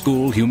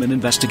old-school human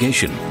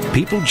investigation,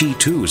 People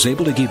G2 is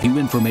able to give you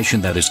information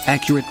that is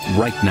accurate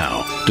right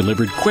now,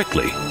 delivered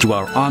quickly through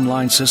our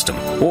online system,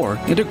 or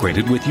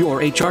integrated with your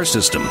HR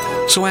system.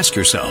 So ask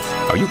yourself,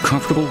 are you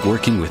comfortable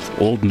working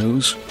with old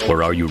news,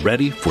 or are you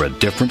ready for a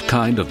different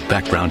kind of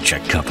background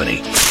check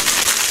company?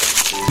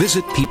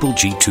 Visit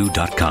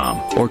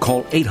peopleg2.com or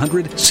call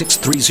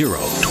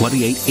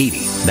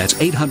 800-630-2880. That's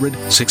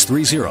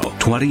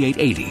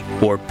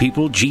 800-630-2880 or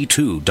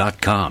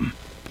peopleg2.com.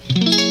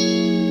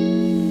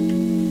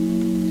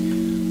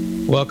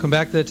 Welcome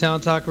back to the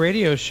Talent Talk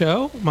Radio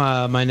Show.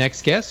 My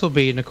next guest will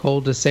be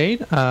Nicole Desain,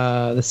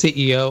 the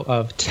CEO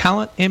of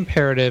Talent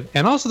Imperative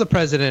and also the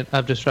president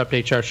of Disrupt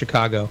HR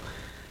Chicago.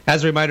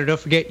 As a reminder, don't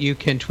forget you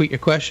can tweet your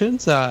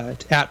questions at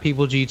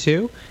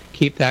PeopleG2.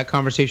 Keep that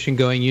conversation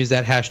going. Use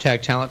that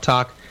hashtag Talent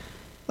Talk.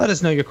 Let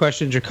us know your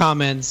questions, your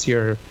comments,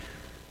 your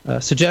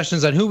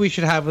suggestions on who we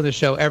should have on the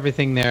show,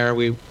 everything there.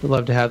 We would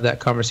love to have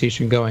that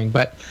conversation going.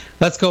 But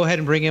let's go ahead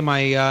and bring in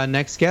my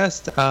next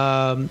guest.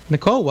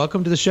 Nicole,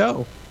 welcome to the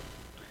show.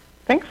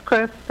 Thanks,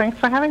 Chris. Thanks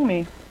for having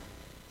me.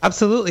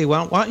 Absolutely.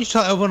 Why don't you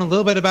tell everyone a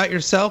little bit about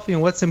yourself and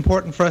what's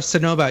important for us to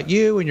know about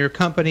you and your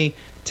company,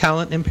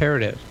 Talent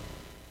Imperative?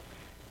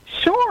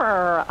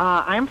 Sure.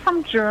 I'm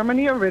from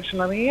Germany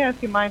originally, as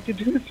you might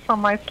deduce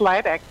from my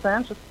slight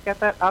accent, just to get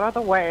that out of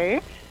the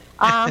way.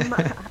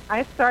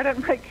 I started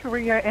my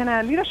career in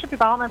a leadership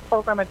development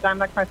program at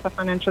Daimler Chrysler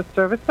Financial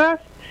Services,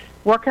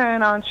 working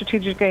on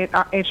strategic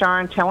HR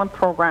and talent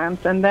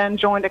programs, and then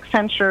joined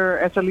Accenture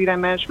as a leader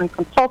in management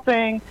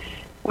consulting,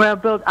 where I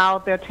built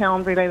out their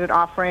talent-related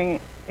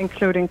offering,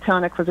 including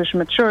talent acquisition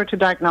maturity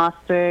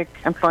diagnostic,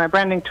 employer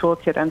branding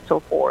toolkit, and so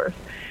forth.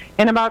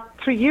 And about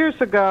 3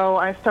 years ago,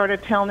 I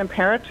started Talent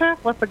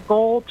Imperative with the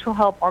goal to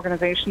help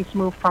organizations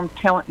move from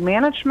talent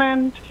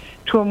management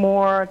to a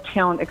more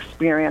talent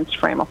experience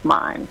frame of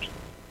mind.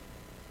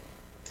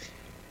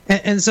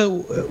 And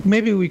so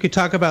maybe we could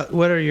talk about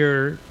what are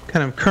you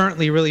kind of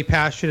currently really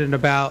passionate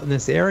about in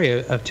this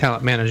area of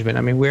talent management.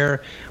 I mean,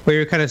 where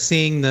you're kind of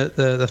seeing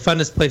the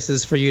funnest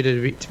places for you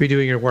to be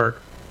doing your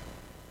work.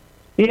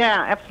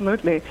 Yeah,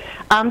 absolutely.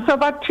 So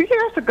about 2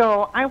 years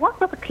ago, I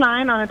worked with a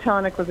client on a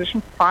talent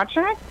acquisition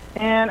project,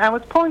 and I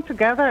was pulling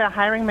together a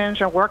hiring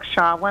manager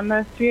workshop when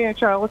the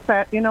CHRO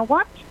said, you know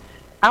what?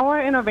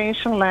 Our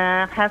innovation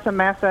lab has a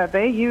method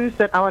they use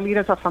that our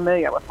leaders are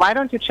familiar with. Why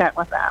don't you chat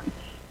with them?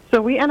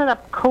 So we ended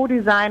up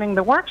co-designing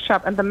the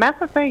workshop, and the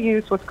method they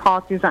used was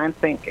called design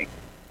thinking.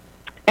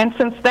 And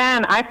since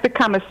then, I've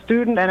become a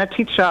student and a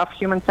teacher of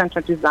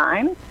human-centered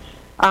design.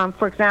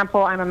 For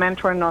example, I'm a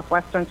mentor in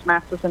Northwestern's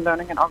Masters in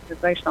Learning and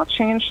Organizational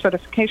Change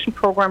certification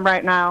program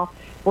right now,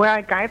 where I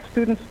guide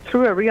students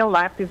through a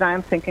real-life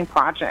design thinking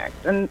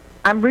project. And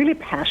I'm really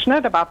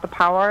passionate about the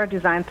power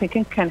design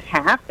thinking can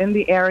have in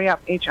the area of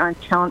HR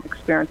and talent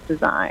experience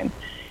design.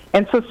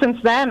 And so since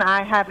then,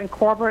 I have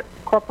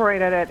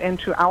incorporated it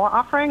into our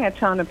offering at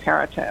Talent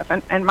Imperative.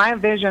 And my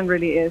vision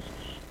really is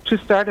to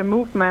start a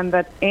movement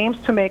that aims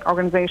to make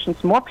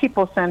organizations more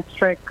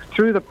people-centric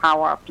through the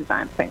power of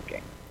design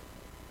thinking.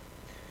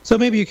 So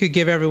maybe you could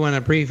give everyone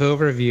a brief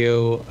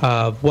overview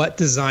of what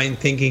design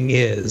thinking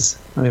is.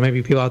 I mean,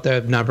 maybe people out there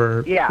have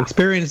never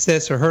experienced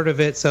this or heard of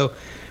it. So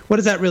what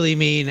does that really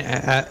mean,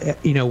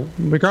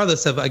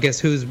 regardless of, I guess,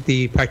 who's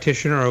the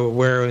practitioner or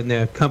where in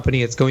the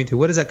company it's going through?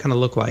 What does that kind of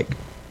look like?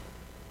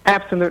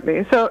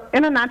 Absolutely. So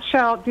in a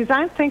nutshell,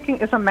 design thinking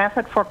is a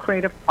method for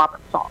creative problem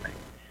solving.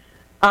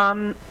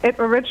 It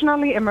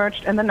originally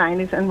emerged in the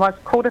 90s and was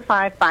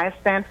codified by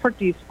Stanford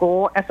D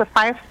School as a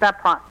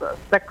 5-step process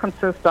that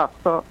consists of,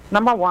 so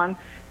number one,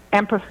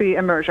 empathy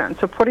immersion,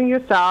 so putting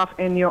yourself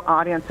in your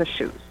audience's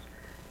shoes.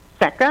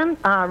 Second,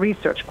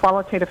 research,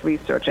 qualitative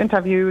research,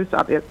 interviews,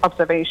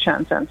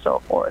 observations, and so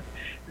forth.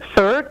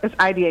 Third is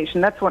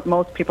ideation. That's what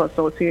most people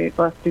associate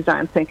with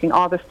design thinking,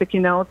 all the sticky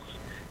notes.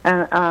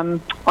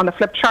 And on the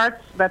flip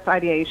charts, that's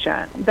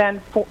ideation.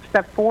 Then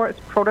step 4 is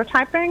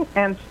prototyping,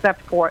 and step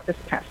 4 is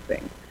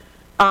testing.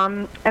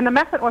 And the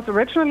method was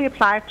originally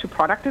applied to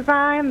product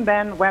design,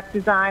 then web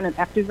design and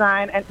app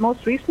design, and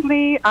most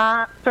recently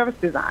service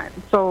design.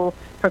 So,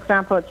 for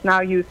example, it's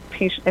now used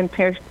in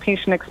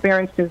patient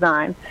experience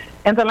design.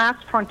 And the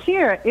last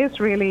frontier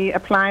is really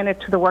applying it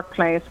to the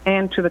workplace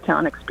and to the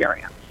talent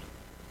experience.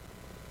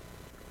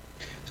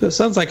 So it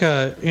sounds like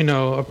a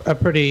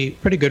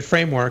pretty good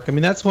framework. I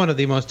mean, that's one of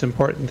the most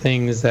important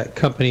things that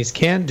companies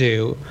can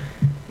do,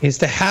 is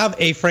to have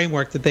a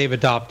framework that they've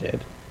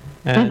adopted.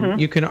 And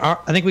you can, I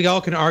think we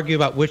all can argue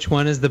about which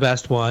one is the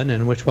best one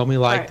and which one we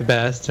like the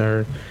best.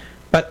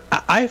 But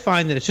I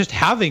find that it's just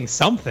having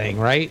something,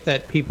 right,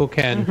 that people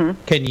can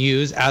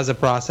use as a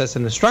process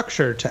and the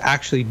structure to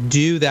actually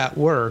do that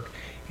work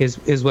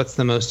is what's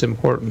the most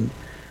important.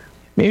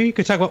 Maybe you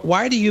could talk about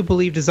why do you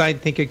believe design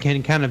thinking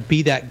can kind of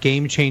be that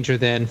game changer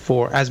then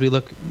for as we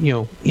look,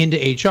 into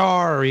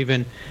HR or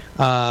even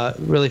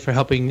really for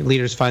helping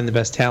leaders find the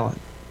best talent?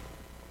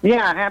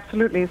 Yeah,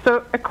 absolutely.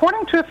 So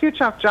according to a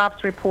Future of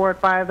Jobs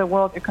report by the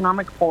World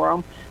Economic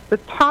Forum, the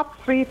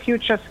top 3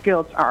 future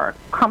skills are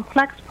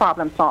complex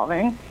problem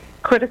solving,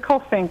 critical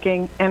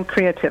thinking, and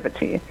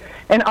creativity.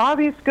 And all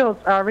these skills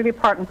are really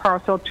part and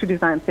parcel to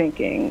design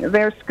thinking.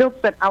 They're skills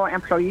that our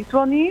employees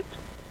will need,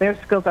 they're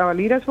skills our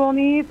leaders will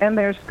need, and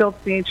they're skills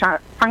the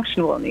HR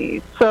function will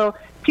need. So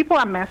people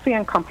are messy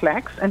and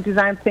complex, and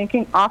design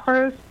thinking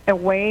offers a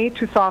way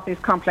to solve these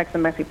complex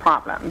and messy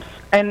problems.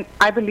 And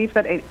I believe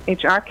that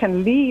HR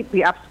can lead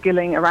the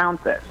upskilling around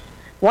this.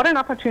 What an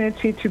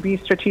opportunity to be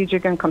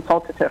strategic and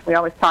consultative. We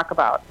always talk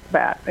about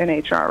that in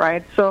HR,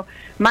 right? So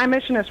my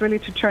mission is really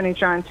to turn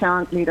HR and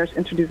talent leaders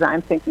into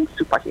design thinking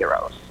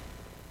superheroes.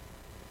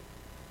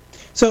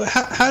 So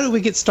how do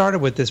we get started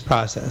with this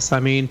process? I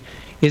mean,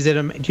 do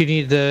you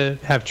need to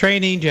have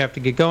training? Do you have to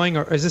get going?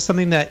 Or is this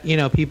something that,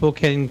 people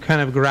can kind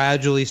of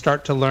gradually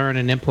start to learn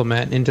and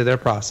implement into their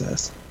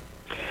process?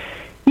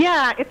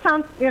 Yeah, it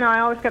sounds, I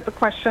always get the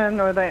question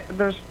or the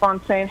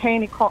response saying, hey,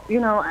 Nicole,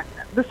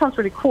 this sounds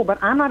really cool, but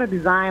I'm not a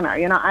designer.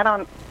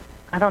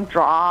 I don't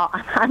draw.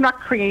 I'm not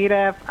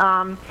creative.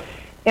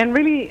 And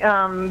really,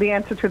 the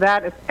answer to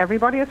that is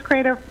everybody is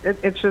creative.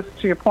 It's just,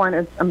 to your point,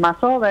 it's a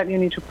muscle that you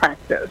need to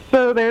practice.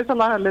 So there's a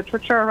lot of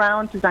literature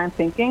around design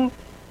thinking,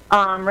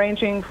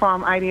 ranging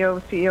from IDEO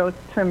CEO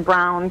Tim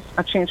Brown's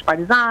A Change by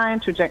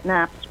Design to Jack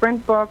Knapp's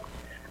Sprint book.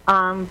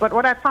 But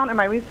what I found in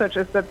my research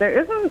is that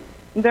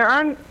there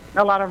aren't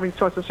a lot of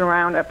resources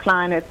around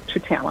applying it to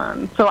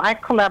talent. So I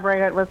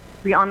collaborated with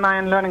the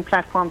online learning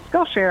platform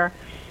Skillshare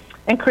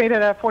and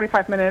created a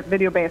 45-minute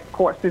video-based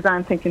course,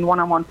 Design Thinking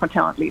 101 for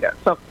Talent Leaders.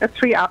 So it's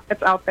free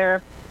it's out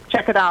there.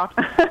 Check it out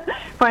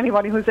for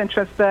anybody who's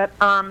interested.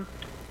 And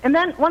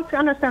then once you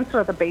understand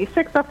sort of the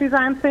basics of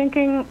design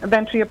thinking,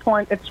 then to your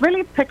point, it's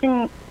really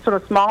picking sort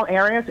of small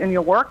areas in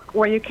your work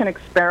where you can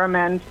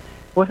experiment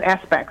with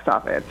aspects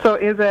of it. So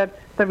is it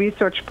the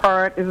research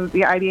part, is it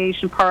the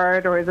ideation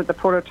part, or is it the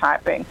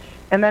prototyping?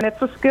 And then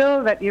it's a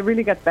skill that you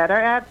really get better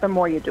at the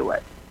more you do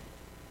it.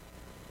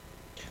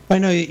 I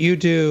know you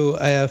do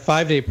a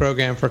 5-day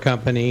program for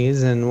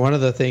companies, and one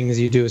of the things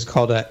you do is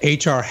called a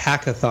HR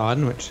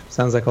hackathon, which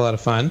sounds like a lot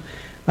of fun.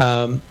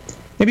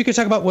 Maybe you could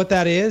talk about what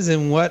that is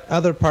and what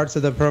other parts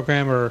of the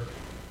program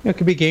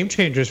could be game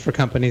changers for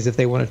companies if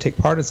they want to take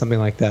part in something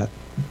like that.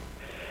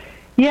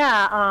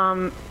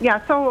 Yeah.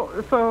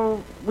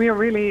 So we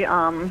really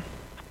want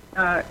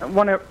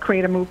to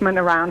create a movement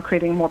around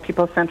creating more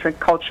people-centric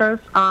cultures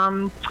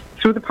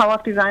through the power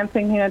of design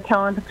thinking and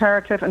talent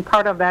imperative, and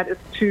part of that is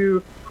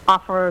to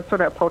offer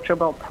sort of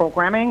approachable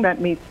programming that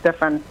meets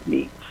different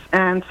needs.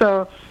 And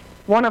so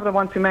one of the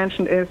ones you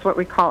mentioned is what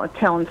we call a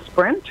talent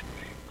sprint.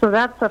 So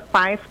that's a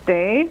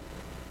 5-day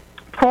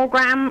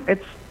program.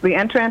 It's the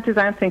end-to-end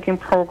design thinking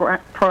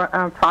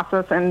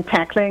process and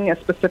tackling a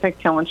specific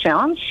talent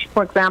challenge.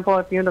 For example,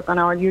 if you look on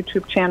our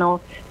YouTube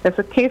channel, there's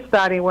a case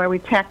study where we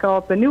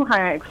tackled the new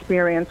hire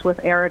experience with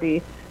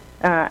Arity,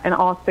 an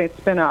Allstate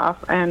spinoff.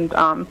 And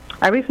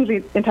I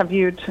recently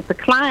interviewed the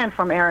client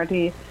from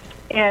Arity,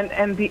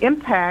 and the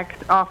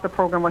impact of the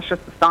program was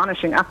just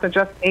astonishing. After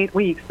just 8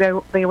 weeks,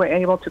 they were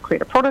able to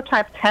create a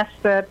prototype,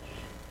 test it,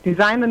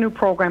 design the new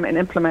program, and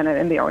implement it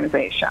in the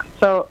organization.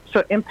 So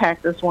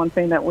impact is one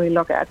thing that we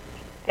look at.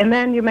 And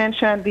then you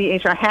mentioned the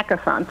HR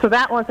Hackathon. So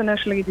that was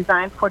initially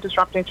designed for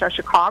Disrupt HR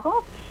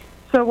Chicago.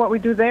 So what we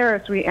do there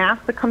is we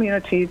ask the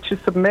community to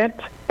submit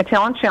a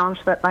talent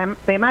challenge that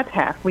they might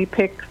have. We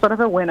pick sort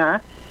of a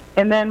winner,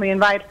 and then we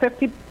invite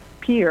 50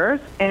 peers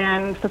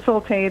and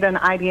facilitate an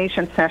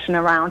ideation session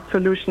around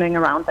solutioning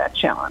around that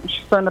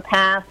challenge. So in the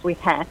past, we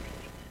hacked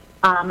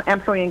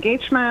employee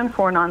engagement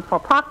for a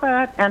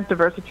non-for-profit and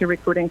diversity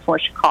recruiting for a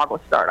Chicago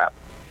startup.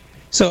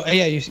 So,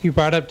 you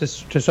brought up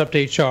Disrupt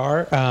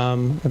HR.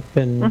 I've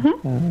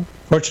been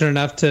fortunate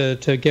enough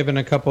to give in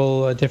a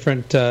couple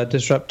different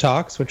Disrupt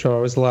talks, which are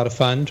always a lot of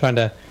fun, trying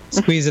to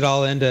squeeze it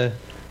all into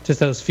just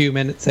those few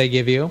minutes they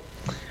give you.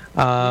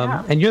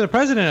 And you're the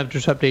president of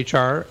Disrupt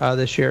HR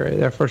this year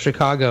there for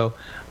Chicago.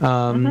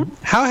 How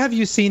have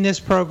you seen this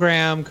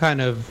program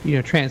kind of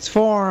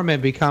transform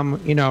and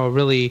become a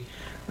really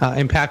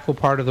impactful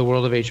part of the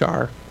world of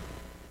HR?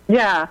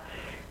 Yeah.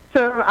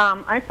 So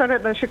I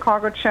started the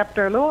Chicago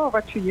chapter a little over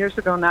 2 years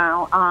ago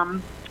now.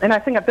 And I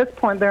think at this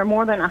point there are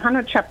more than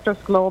 100 chapters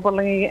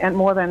globally and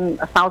more than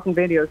 1,000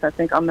 videos, I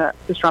think, on the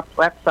Disrupt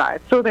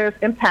website. So there's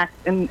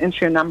impact in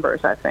sheer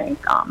numbers, I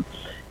think,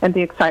 and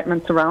the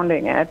excitement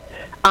surrounding it.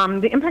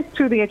 The impact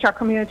to the HR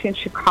community in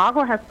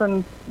Chicago has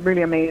been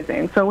really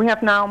amazing. So we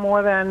have now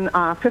more than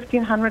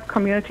 1,500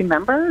 community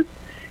members,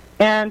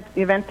 and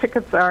event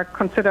tickets are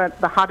considered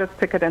the hottest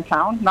ticket in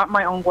town. Not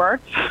my own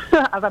words.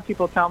 Other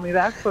people tell me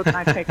that, so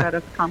I take that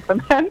as a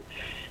compliment.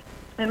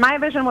 And my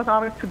vision was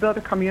always to build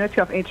a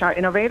community of HR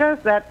innovators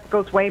that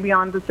goes way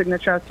beyond the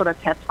signature sort of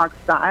TED Talk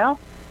style.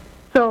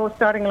 So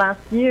starting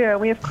last year,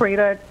 we have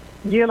created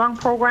year-long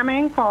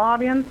programming for our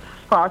audience,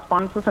 for our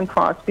sponsors and for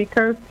our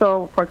speakers.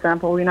 So, for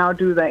example, we now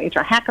do the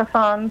HR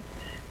hackathons.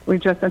 We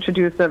just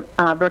introduced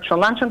a virtual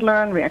lunch and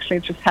learn. We actually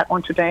just had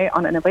one today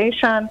on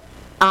innovation.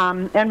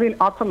 And we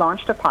also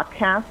launched a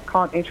podcast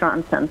called HR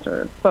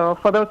Uncensored. So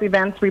for those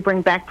events, we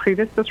bring back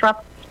previous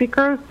Disrupt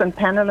speakers and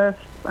panelists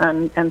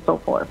and so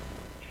forth.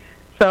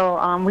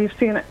 So we've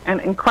seen an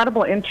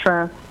incredible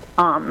interest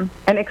and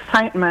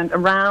excitement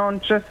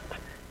around just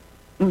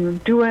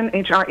doing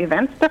HR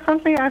events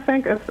differently, I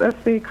think, is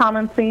the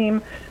common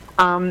theme,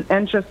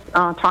 and just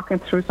talking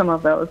through some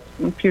of those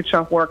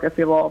future work, if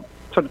you will,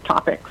 sort of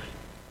topics.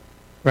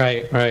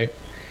 Right.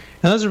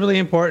 And those are really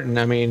important.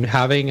 I mean,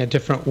 having a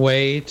different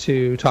way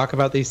to talk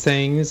about these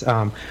things.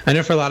 I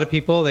know for a lot of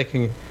people, they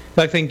can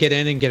get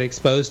in and get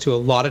exposed to a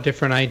lot of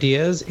different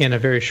ideas in a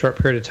very short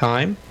period of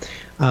time.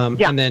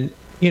 And then,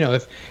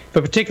 if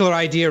a particular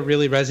idea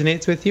really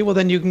resonates with you, well,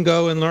 then you can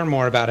go and learn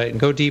more about it and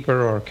go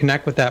deeper or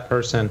connect with that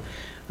person,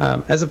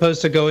 as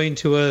opposed to going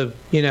to a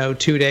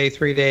 2-day,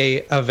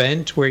 3-day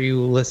event where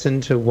you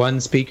listen to one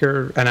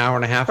speaker an hour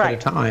and a half at a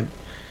time.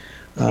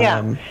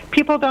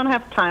 People don't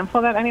have time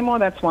for that anymore.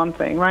 That's one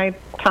thing, right?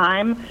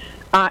 Time.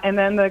 And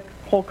then the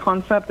whole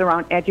concept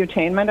around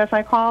edutainment, as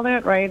I call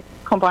it, right?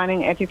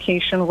 Combining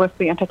education with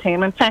the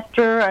entertainment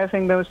factor. I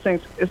think those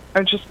things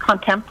are just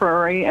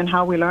contemporary in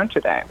how we learn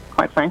today,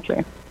 quite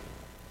frankly.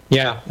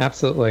 Yeah,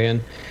 absolutely.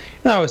 And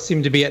it always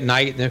seem to be at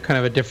night. They're kind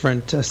of a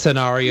different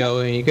scenario.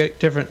 And you get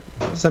different.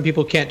 Some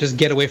people can't just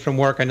get away from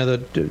work. I know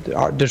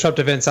the disrupt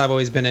events I've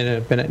always been in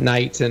have been at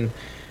night, and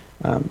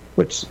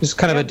which is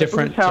kind of a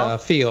different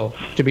feel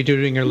to be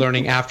doing your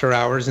learning after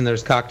hours, and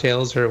there's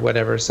cocktails or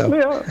whatever.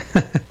 So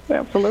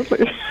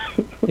absolutely.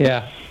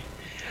 Yeah.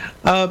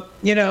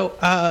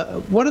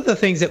 One of the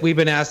things that we've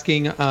been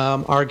asking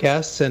our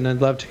guests, and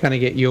I'd love to kind of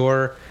get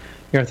your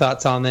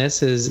thoughts on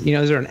this, is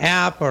is there an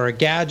app or a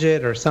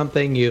gadget or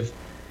something you've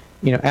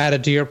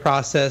added to your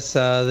process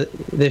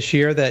this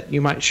year that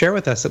you might share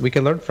with us that we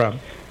can learn from?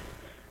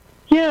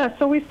 Yeah,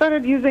 so we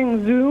started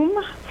using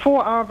Zoom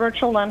for our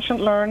virtual lunch and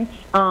learns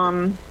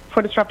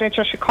for Disrupt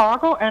HR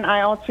Chicago, and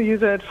I also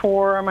use it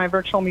for my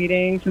virtual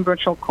meetings and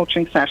virtual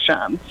coaching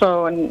sessions.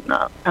 So,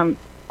 and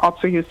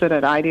also used it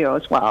at IDEO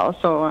as well.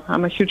 So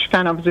I'm a huge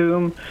fan of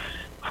Zoom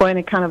for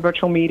any kind of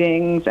virtual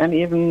meetings and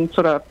even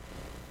sort of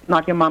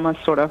not your mama's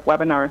sort of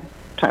webinar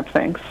type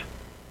things.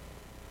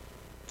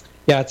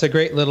 Yeah, it's a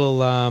great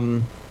little,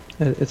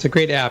 it's a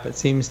great app. It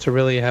seems to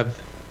really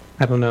have,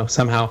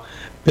 somehow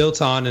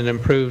built on and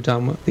improved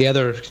on the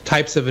other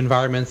types of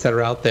environments that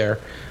are out there.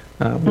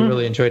 We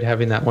really enjoyed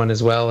having that one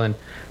as well. And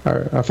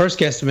our first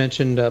guest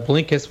mentioned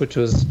Blinkist, which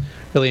was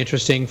really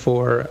interesting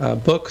for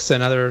books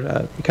and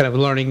other kind of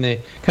learning,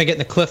 getting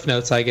the cliff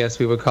notes, I guess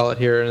we would call it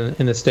here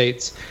in the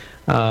States,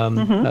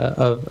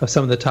 of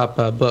some of the top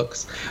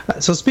books.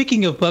 So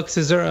speaking of books,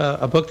 is there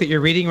a book that you're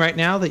reading right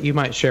now that you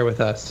might share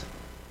with us?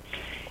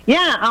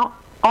 Yeah,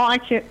 I'll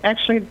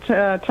actually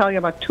tell you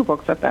about 2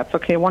 books, if that's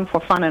okay. One for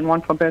fun and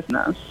one for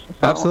business. So.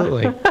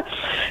 Absolutely.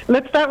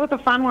 Let's start with the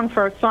fun one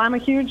first. So I'm a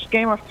huge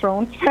Game of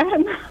Thrones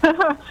fan,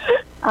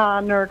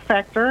 nerd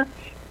factor.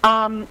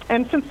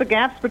 And since the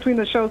gaps between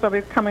the shows are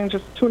becoming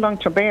just too long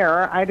to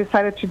bear, I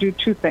decided to do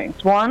 2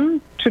 things. One,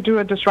 to do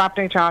a Disrupt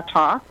HR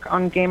talk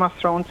on Game of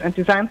Thrones and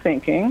design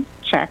thinking.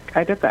 Check,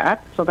 I did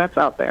that. So that's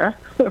out there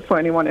for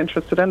anyone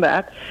interested in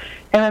that.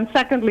 And then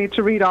secondly,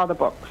 to read all the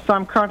books. So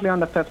I'm currently on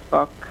the 5th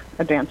book,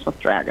 A Dance with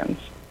Dragons.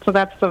 So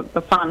that's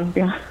the fun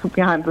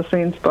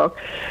behind-the-scenes book.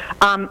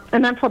 And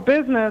then for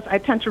business, I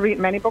tend to read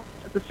many books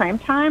at the same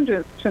time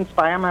to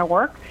inspire my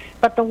work.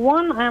 But the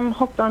one I'm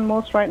hooked on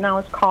most right now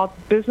is called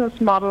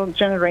Business Model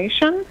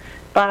Generation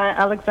by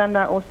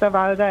Alexander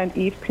Osterwalder and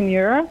Yves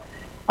Pineur.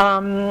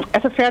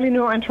 As a fairly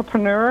new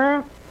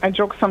entrepreneur, I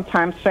joke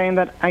sometimes saying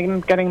that I'm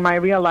getting my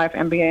real-life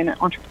MBA in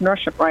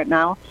entrepreneurship right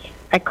now.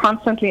 I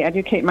constantly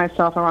educate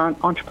myself around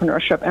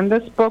entrepreneurship, and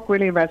this book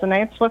really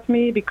resonates with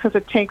me because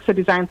it takes a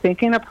design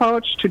thinking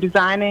approach to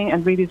designing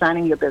and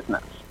redesigning your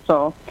business.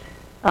 So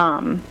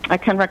I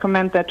can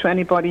recommend that to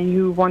anybody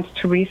who wants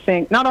to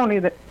rethink, not only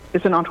that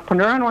is an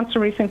entrepreneur and wants to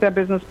rethink their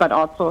business, but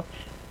also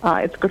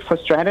it's good for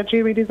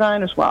strategy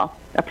redesign as well,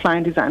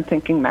 applying design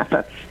thinking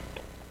methods.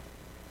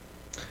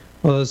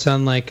 Well, those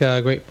sound like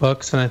great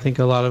books, and I think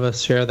a lot of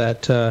us share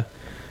that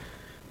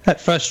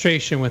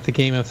frustration with the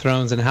Game of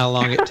Thrones and how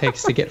long it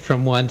takes to get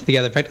from one to the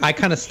other. In fact, I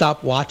kind of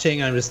stopped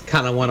watching. I just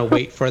kind of want to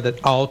wait for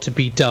it all to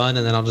be done,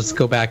 and then I'll just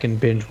go back and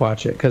binge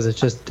watch it because it's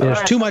just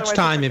there's too much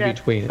time in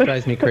between. It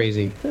drives me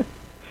crazy.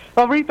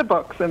 Well, read the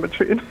books in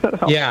between.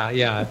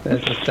 Yeah,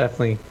 that's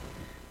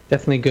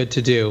definitely good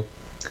to do.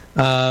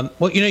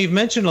 Well, you've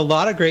mentioned a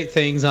lot of great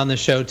things on the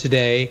show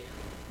today.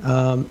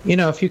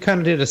 If you kind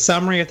of did a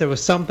summary, if there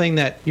was something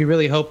that you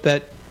really hope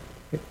that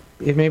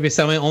if maybe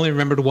someone only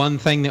remembered one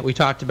thing that we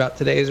talked about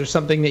today, is there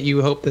something that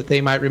you hope that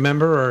they might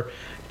remember or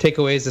take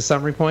away as a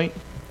summary point?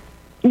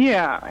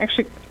 Yeah,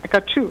 actually, I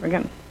got 2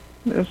 again.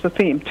 There's the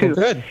theme, 2. Oh,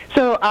 good.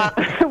 So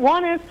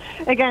one is,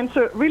 again,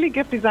 to really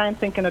give design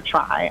thinking a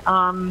try.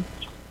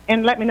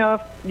 And let me know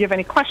if you have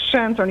any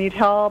questions or need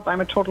help.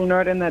 I'm a total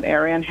nerd in that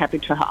area and happy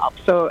to help.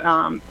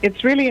 So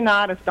it's really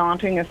not as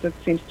daunting as it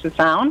seems to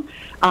sound.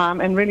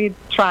 And really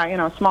try,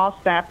 small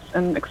steps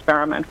and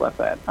experiment with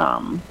it.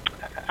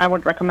 I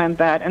would recommend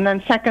that. And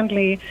then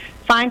secondly,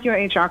 find your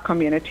HR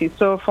community.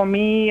 So for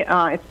me,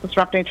 it's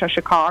Disrupt HR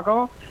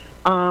Chicago.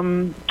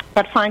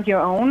 But find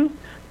your own.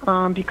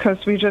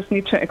 Because we just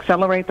need to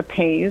accelerate the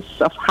pace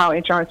of how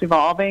HR is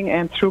evolving,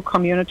 and through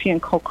community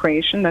and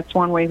co-creation, that's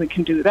one way we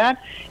can do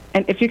that.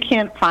 And if you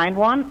can't find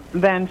one,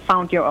 then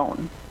found your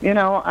own. In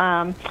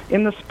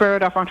the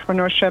spirit of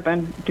entrepreneurship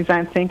and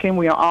design thinking,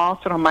 we are all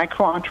sort of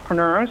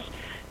micro-entrepreneurs.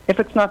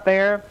 If it's not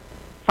there,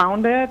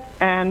 found it,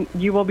 and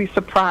you will be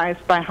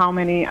surprised by how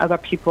many other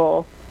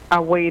people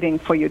are waiting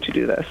for you to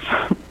do this.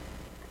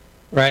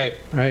 Right.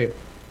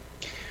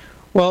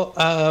 Well,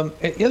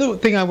 the other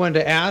thing I wanted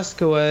to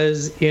ask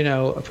was,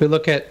 if we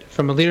look at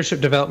from a leadership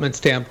development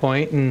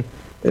standpoint, and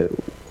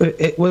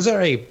was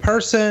there a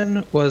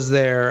person, was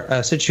there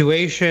a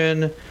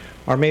situation,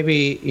 or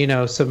maybe,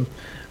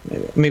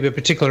 maybe a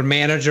particular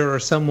manager or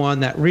someone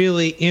that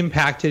really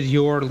impacted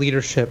your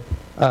leadership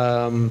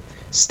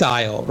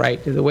style,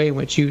 right? The way in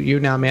which you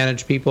now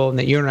manage people and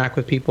that you interact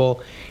with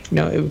people.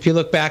 If you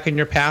look back in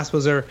your past,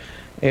 was there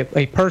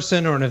a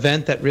person or an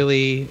event that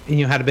really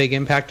had a big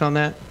impact on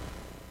that?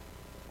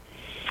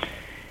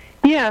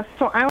 Yes,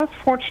 so I was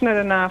fortunate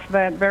enough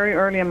that very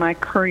early in my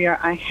career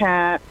I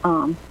had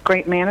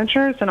great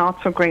managers and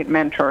also great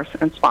mentors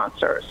and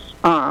sponsors.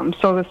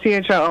 So the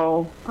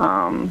CHRO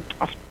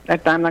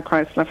at Daimler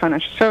Chrysler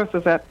Financial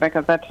Services back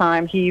at that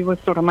time, he was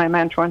sort of my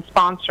mentor and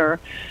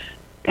sponsor.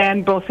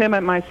 And both him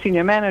and my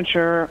senior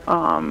manager,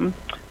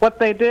 what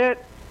they did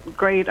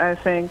great, I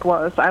think,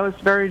 was I was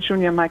very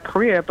junior in my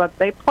career, but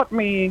they put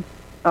me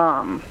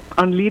on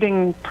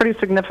leading pretty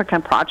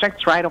significant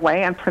projects right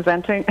away and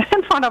presenting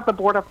in front of the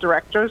board of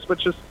directors,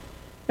 which is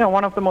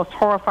one of the most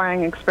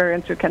horrifying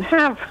experiences you can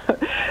have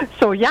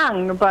so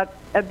young. But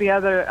on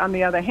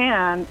the other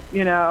hand,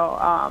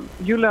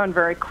 you learn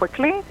very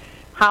quickly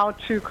how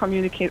to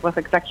communicate with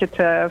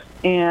executives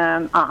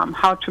and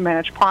how to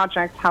manage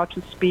projects, how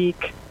to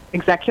speak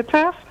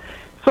executive.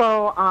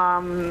 So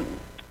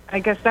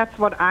I guess that's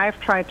what I've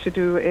tried to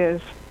do,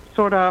 is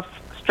sort of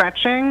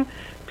stretching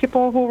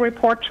people who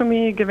report to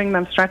me, giving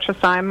them stretch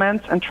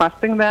assignments and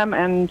trusting them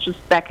and just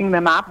backing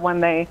them up when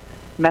they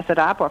mess it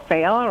up or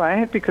fail,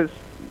 right? Because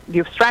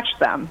you've stretched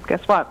them.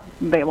 Guess what?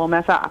 They will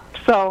mess up.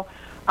 So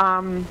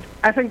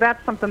I think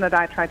that's something that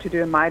I try to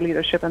do in my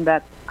leadership, and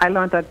that I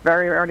learned that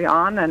very early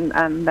on,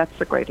 and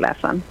that's a great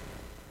lesson.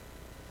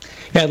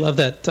 Yeah, I love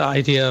that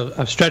idea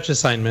of stretch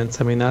assignments.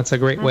 I mean, that's a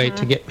great way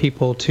to get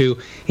people to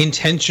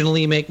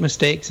intentionally make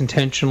mistakes,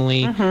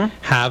 intentionally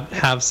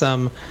have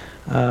some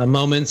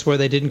moments where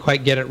they didn't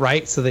quite get it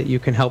right, so that you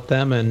can help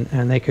them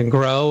and they can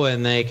grow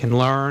and they can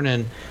learn,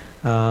 and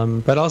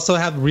but also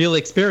have real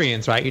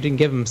experience, right? You didn't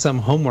give them some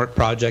homework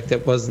project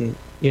that wasn't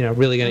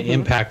really going to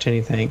impact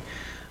anything.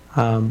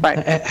 Right.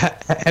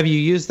 Have you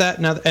used that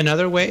in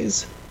other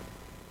ways?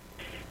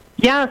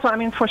 Yeah, so I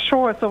mean, for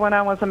sure. So when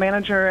I was a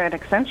manager at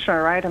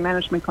Accenture, right, in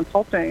management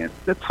consulting, it's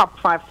the top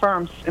 5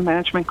 firms in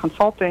management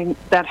consulting,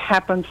 that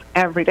happens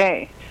every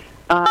day.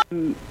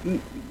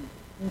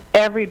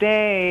 Every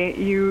day,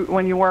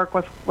 when you work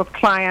with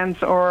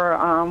clients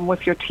or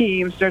with your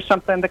teams, there's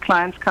something the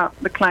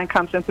client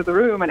comes into the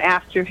room and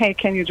asks you, hey,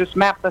 can you just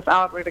map this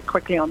out really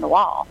quickly on the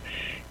wall?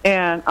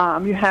 And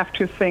you have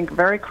to think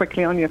very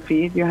quickly on your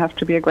feet. You have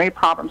to be a great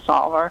problem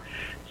solver.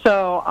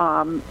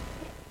 So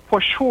for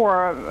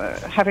sure,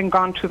 having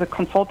gone to the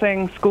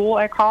consulting school,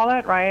 I call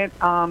it, right,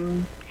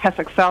 has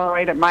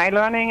accelerated my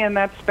learning in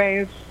that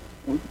space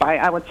by,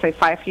 I would say,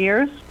 5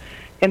 years.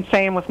 And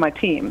same with my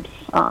teams.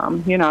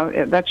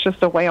 That's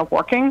just a way of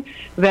working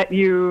that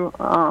you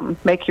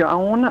make your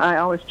own. I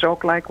always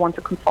joke, like, once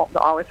a consultant,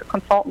 always a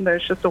consultant.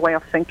 There's just a way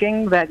of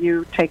thinking that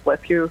you take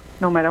with you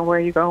no matter where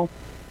you go.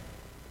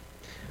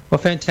 Well,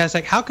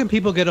 fantastic. How can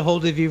people get a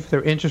hold of you if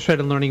they're interested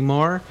in learning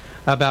more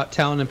about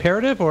Talent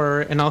Imperative,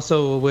 and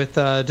also with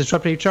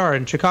Disrupt HR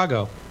in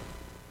Chicago?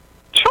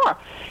 Sure.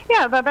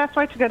 Yeah, the best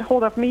way to get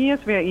hold of me is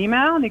via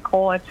email,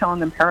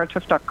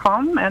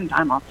 Nicole@talentimperative.com, and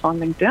I'm also on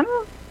LinkedIn.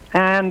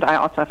 And I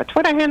also have a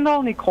Twitter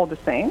handle, Nicole the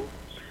same.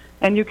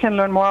 And you can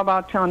learn more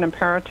about Talent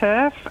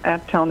Imperative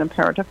at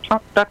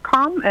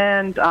talentimperative.com.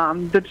 And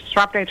the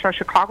Disrupt HR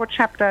Chicago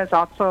chapter is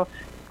also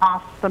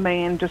off the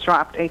main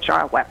Disrupt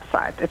HR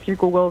website. If you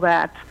Google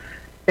that,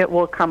 it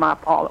will come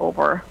up all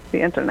over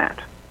the internet.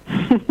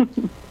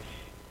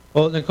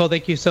 Well, Nicole,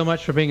 thank you so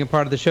much for being a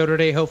part of the show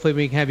today. Hopefully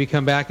we can have you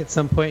come back at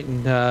some point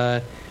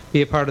and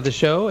be a part of the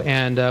show.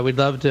 And we'd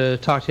love to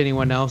talk to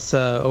anyone else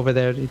over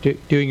there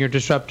doing your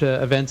Disrupt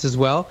events as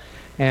well.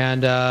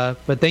 And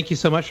but thank you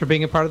so much for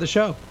being a part of the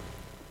show.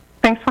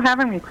 Thanks for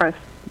having me, Chris.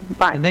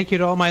 Bye. And thank you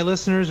to all my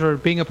listeners for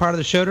being a part of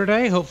the show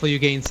today. Hopefully you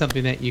gained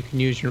something that you can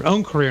use in your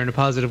own career in a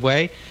positive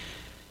way.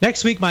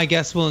 Next week, my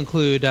guests will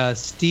include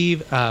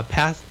Steve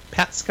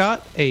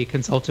Patscott, a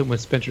consultant with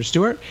Spencer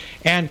Stewart,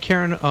 and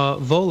Karen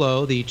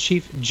Volo, the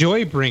Chief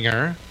Joy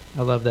Bringer.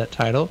 I love that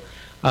title.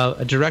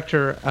 a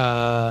director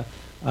of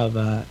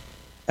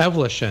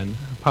evolution.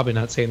 I'm probably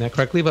not saying that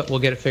correctly, but we'll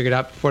get it figured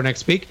out before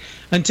next week.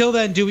 Until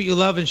then, do what you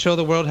love and show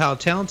the world how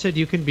talented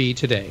you can be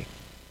today.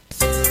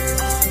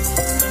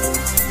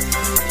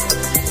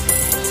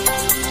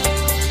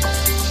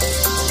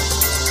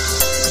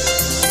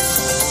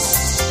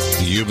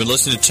 You've been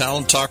listening to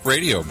Talent Talk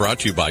Radio, brought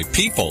to you by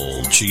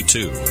People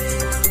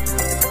G2.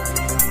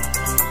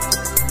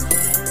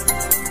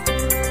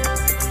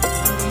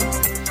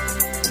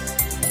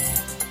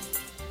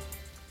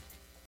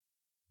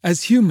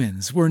 As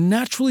humans, we're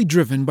naturally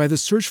driven by the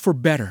search for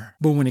better.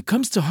 But when it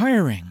comes to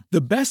hiring,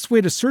 the best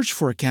way to search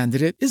for a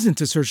candidate isn't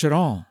to search at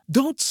all.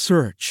 Don't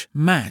search,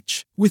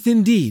 match with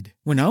Indeed.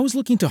 When I was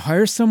looking to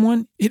hire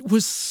someone, it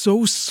was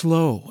so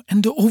slow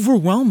and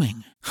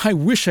overwhelming. I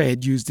wish I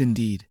had used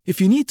Indeed.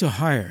 If you need to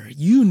hire,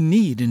 you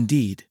need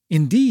Indeed.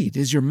 Indeed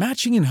is your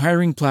matching and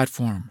hiring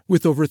platform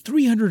with over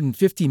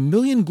 350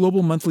 million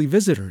global monthly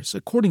visitors,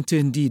 according to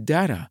Indeed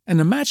data, and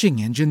a matching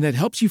engine that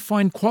helps you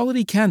find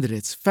quality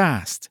candidates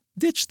fast.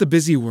 Ditch the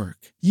busy work.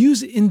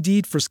 Use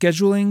Indeed for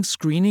scheduling,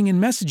 screening,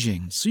 and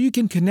messaging so you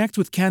can connect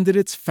with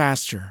candidates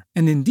faster.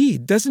 And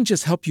Indeed doesn't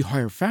just help you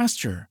hire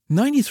faster.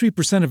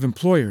 93% of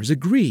employers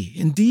agree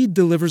Indeed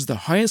delivers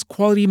the highest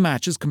quality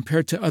matches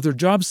compared to other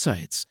job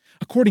sites,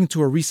 according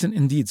to a recent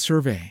Indeed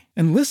survey.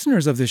 And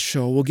listeners of this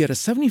show will get a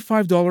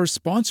 $75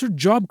 sponsored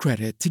job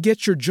credit to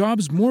get your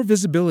jobs more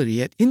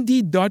visibility at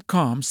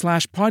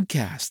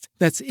Indeed.com/podcast.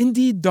 That's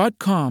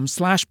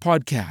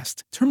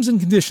Indeed.com/podcast. Terms and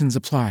conditions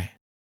apply.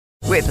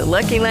 With the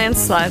Lucky Land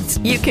Slots,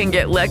 you can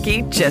get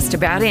lucky just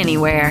about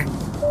anywhere.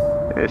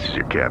 This is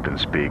your captain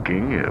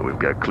speaking. We've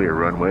got clear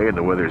runway and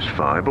the weather's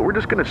fine, but we're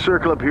just going to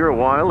circle up here a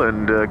while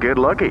and get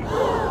lucky.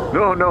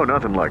 No,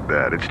 nothing like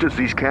that. It's just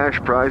these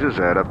cash prizes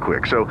add up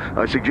quick. So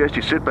I suggest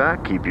you sit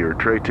back, keep your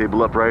tray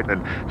table upright,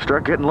 and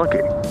start getting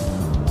lucky.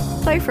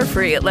 Play for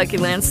free at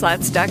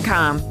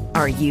LuckyLandSlots.com.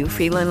 Are you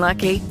feeling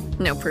lucky?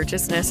 No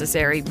purchase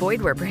necessary.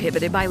 Void where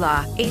prohibited by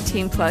law.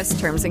 18+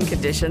 terms and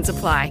conditions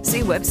apply.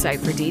 See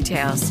website for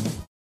details.